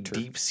Bounty a hunter.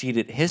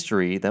 deep-seated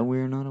history that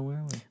we're not aware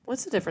of.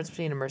 what's the difference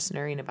between a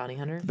mercenary and a bounty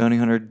hunter? Bounty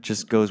hunter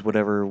just goes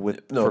whatever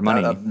with No, for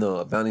money.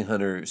 a bounty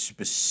hunter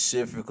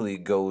specifically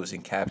goes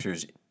and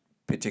captures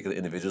particular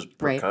individuals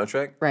per Right,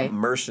 contract. right. A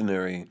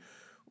mercenary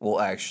will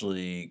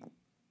actually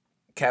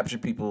capture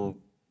people,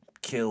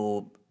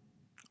 kill,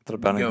 Thought a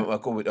bounty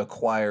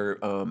acquire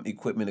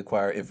equipment,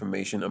 acquire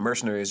information. A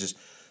mercenary is just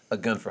a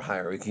gun for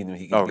hire. He can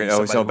Okay. be Oh,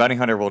 so somebody a bounty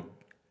hunter will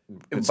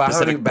Bounty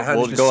specific hunter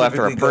will go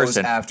after a specifically goes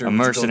person. after A to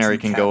go mercenary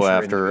to can go capture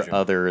an after individual.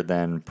 other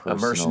than A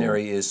personal.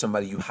 mercenary is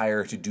somebody you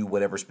hire to do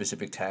whatever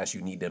specific task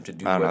you need them to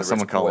do. I don't know, whether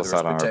someone it's- call whether us it's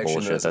out on our protection,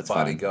 bullshit, as a that's fine.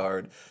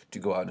 bodyguard to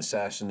go out and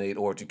assassinate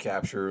or to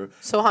capture.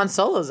 So Han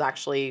Solo's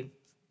actually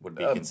would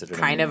be considered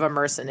kind of a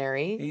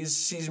mercenary.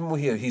 He's more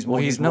he's Well, more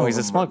he's more a of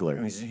mer-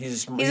 smuggler. He's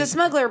He's a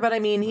smuggler, but I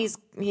mean, he's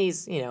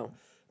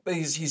but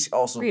he's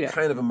also Rita.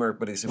 kind of a merc,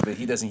 but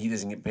he doesn't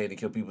get paid to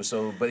kill people.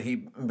 So but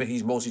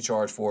he's mostly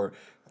charged for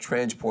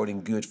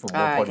transporting goods from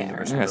one party okay, to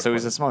alright. the Yeah, so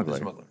he's a He's smuggler.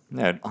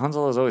 Yeah, Han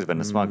Solo's always been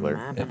a smuggler.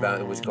 And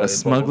it was A called-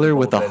 smuggler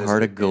with a Boba Fett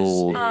heart of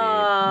gold.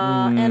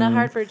 and a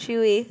heart for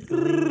Chewie.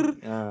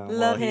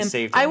 Love he him.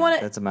 saved I him. want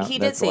That's to. amount- He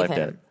did that's the save life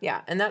him. debt.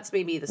 Yeah, and that's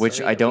maybe the Which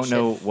story I that don't we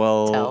know. should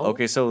Well, tell.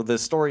 okay, so the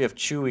story of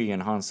Chewie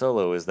and Han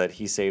Solo is that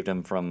he saved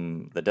him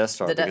from the Death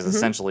Star because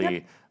essentially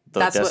Yep. the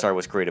That's Death what- Star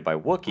was created by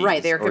Wookiees.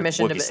 Right, they were or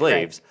commissioned to Wookiee be-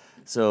 slaves.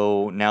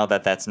 So now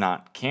that that's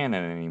not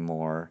canon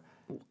anymore,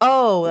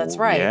 Oh, that's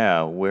right.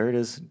 yeah, where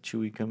does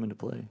Chewie come into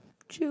play?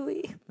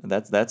 Chewie.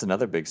 That's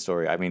another big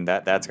story. I mean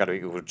that's got to be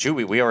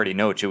Chewie. We already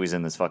know Chewie's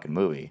in this fucking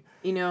movie.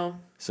 You know,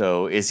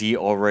 So is he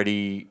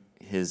already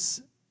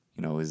his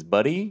his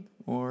buddy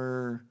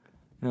or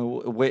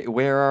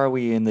where are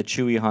we in the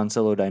Chewie Han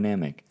Solo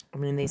dynamic? I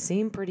mean, they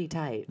seem pretty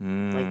tight.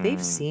 Like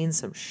they've seen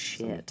some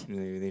shit.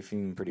 They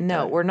seem pretty.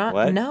 No, tight. we're not.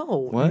 What? No,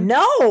 What?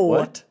 no.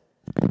 What?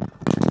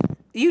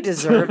 You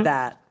deserve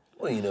that.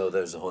 Well,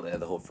 there's the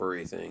whole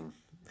furry thing.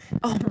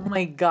 Oh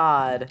my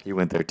god. You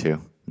went there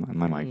too.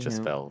 My mic just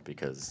know. fell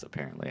because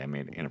apparently I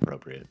made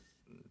inappropriate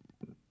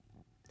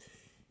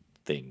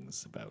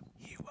things about.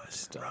 He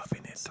was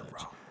rubbing it the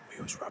wrong.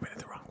 He was rubbing it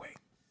the wrong way.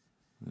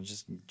 I'm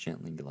just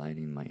gently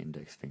gliding my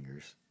index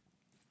fingers.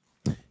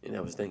 And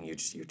that was the thing.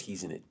 You're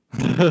teasing it.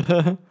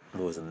 It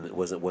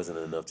wasn't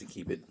enough to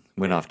keep it.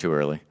 Went off too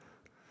early.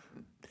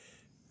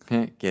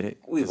 Can't get it.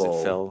 We've 'cause it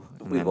all fell,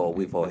 and we've then all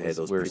had it was-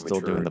 those we're premature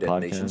still doing the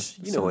detonations.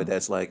 podcast. You know what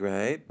that's like,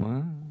 right?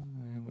 Well,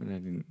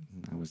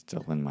 I was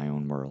still in my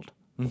own world.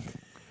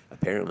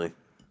 Apparently,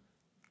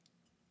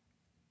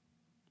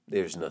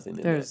 there's nothing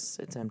in It's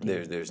empty.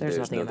 that. There's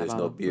nothing in that no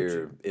bottle.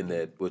 beer in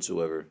that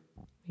whatsoever.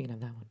 You can have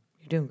that one.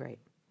 You're doing great.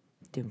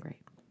 Doing great.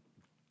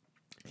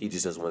 He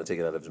just doesn't want to take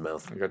it out of his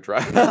mouth. I got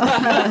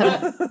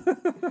dry.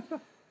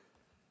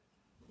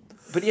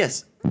 But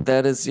yes,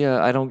 that is.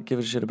 Yeah, I don't give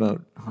a shit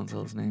about Han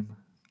Solo's name.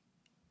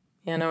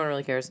 Yeah, no one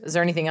really cares. Is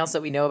there anything else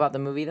that we know about the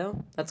movie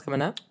though? That's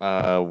coming up.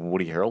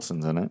 Woody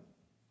Harrelson's in it.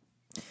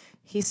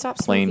 He stopped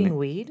Plain- smoking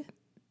weed.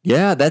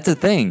 Yeah, that's a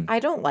thing. I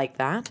don't like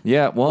that.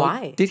 Yeah, well,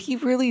 Why? did he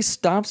really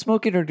stop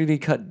smoking or did he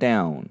cut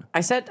down? I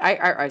said.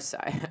 I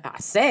said. I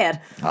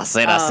said.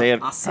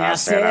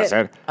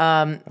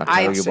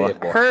 I you, boy.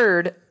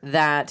 heard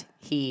that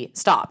he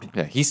stopped.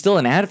 Yeah, he's still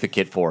an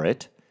advocate for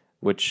it,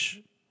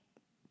 which,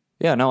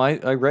 yeah, no,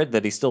 I read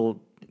that he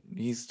still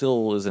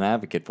is an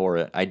advocate for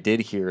it. I did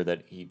hear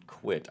that he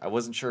quit. I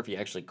wasn't sure if he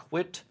actually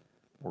quit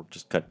or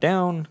just cut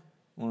down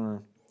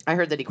or. I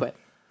heard that he quit.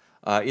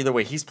 Either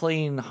way, he's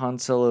playing Han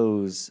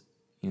Solo's,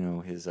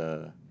 his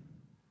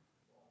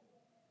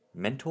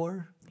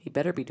mentor. He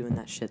better be doing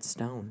that shit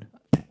stoned.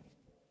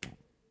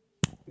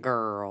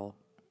 Girl.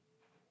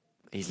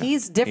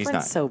 He's different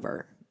not.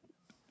 sober.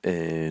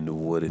 And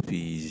what if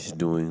he's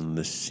doing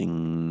the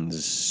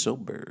scenes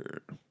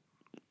sober?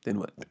 Then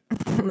what?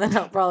 Then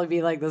I'll probably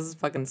be like, this is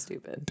fucking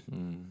stupid.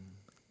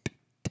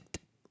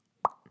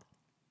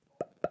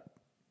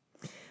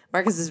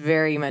 Marcus is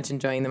very much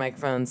enjoying the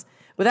microphones.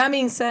 With that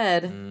being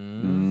said,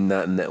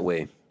 Not in that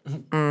way.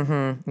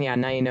 yeah,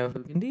 now you know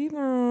who can do that.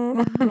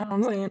 You know what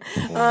I'm saying?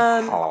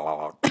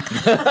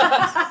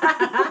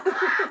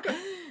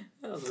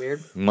 That was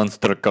weird.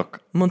 Monster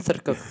cook. Monster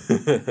cook.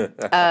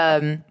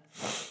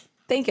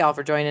 Thank y'all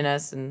for joining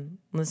us and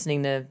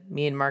listening to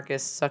me and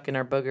Marcus sucking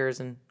our boogers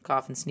and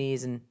cough and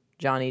sneeze and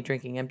Johnny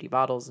drinking empty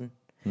bottles and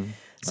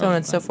so on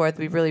and so forth.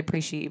 We really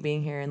appreciate you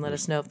being here and let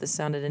us know if this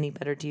sounded any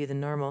better to you than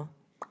normal.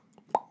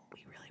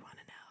 We really want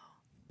to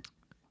know.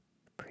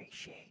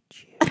 Appreciate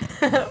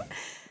you.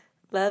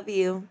 Love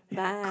you.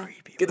 Bye.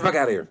 Get the fuck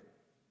out of here.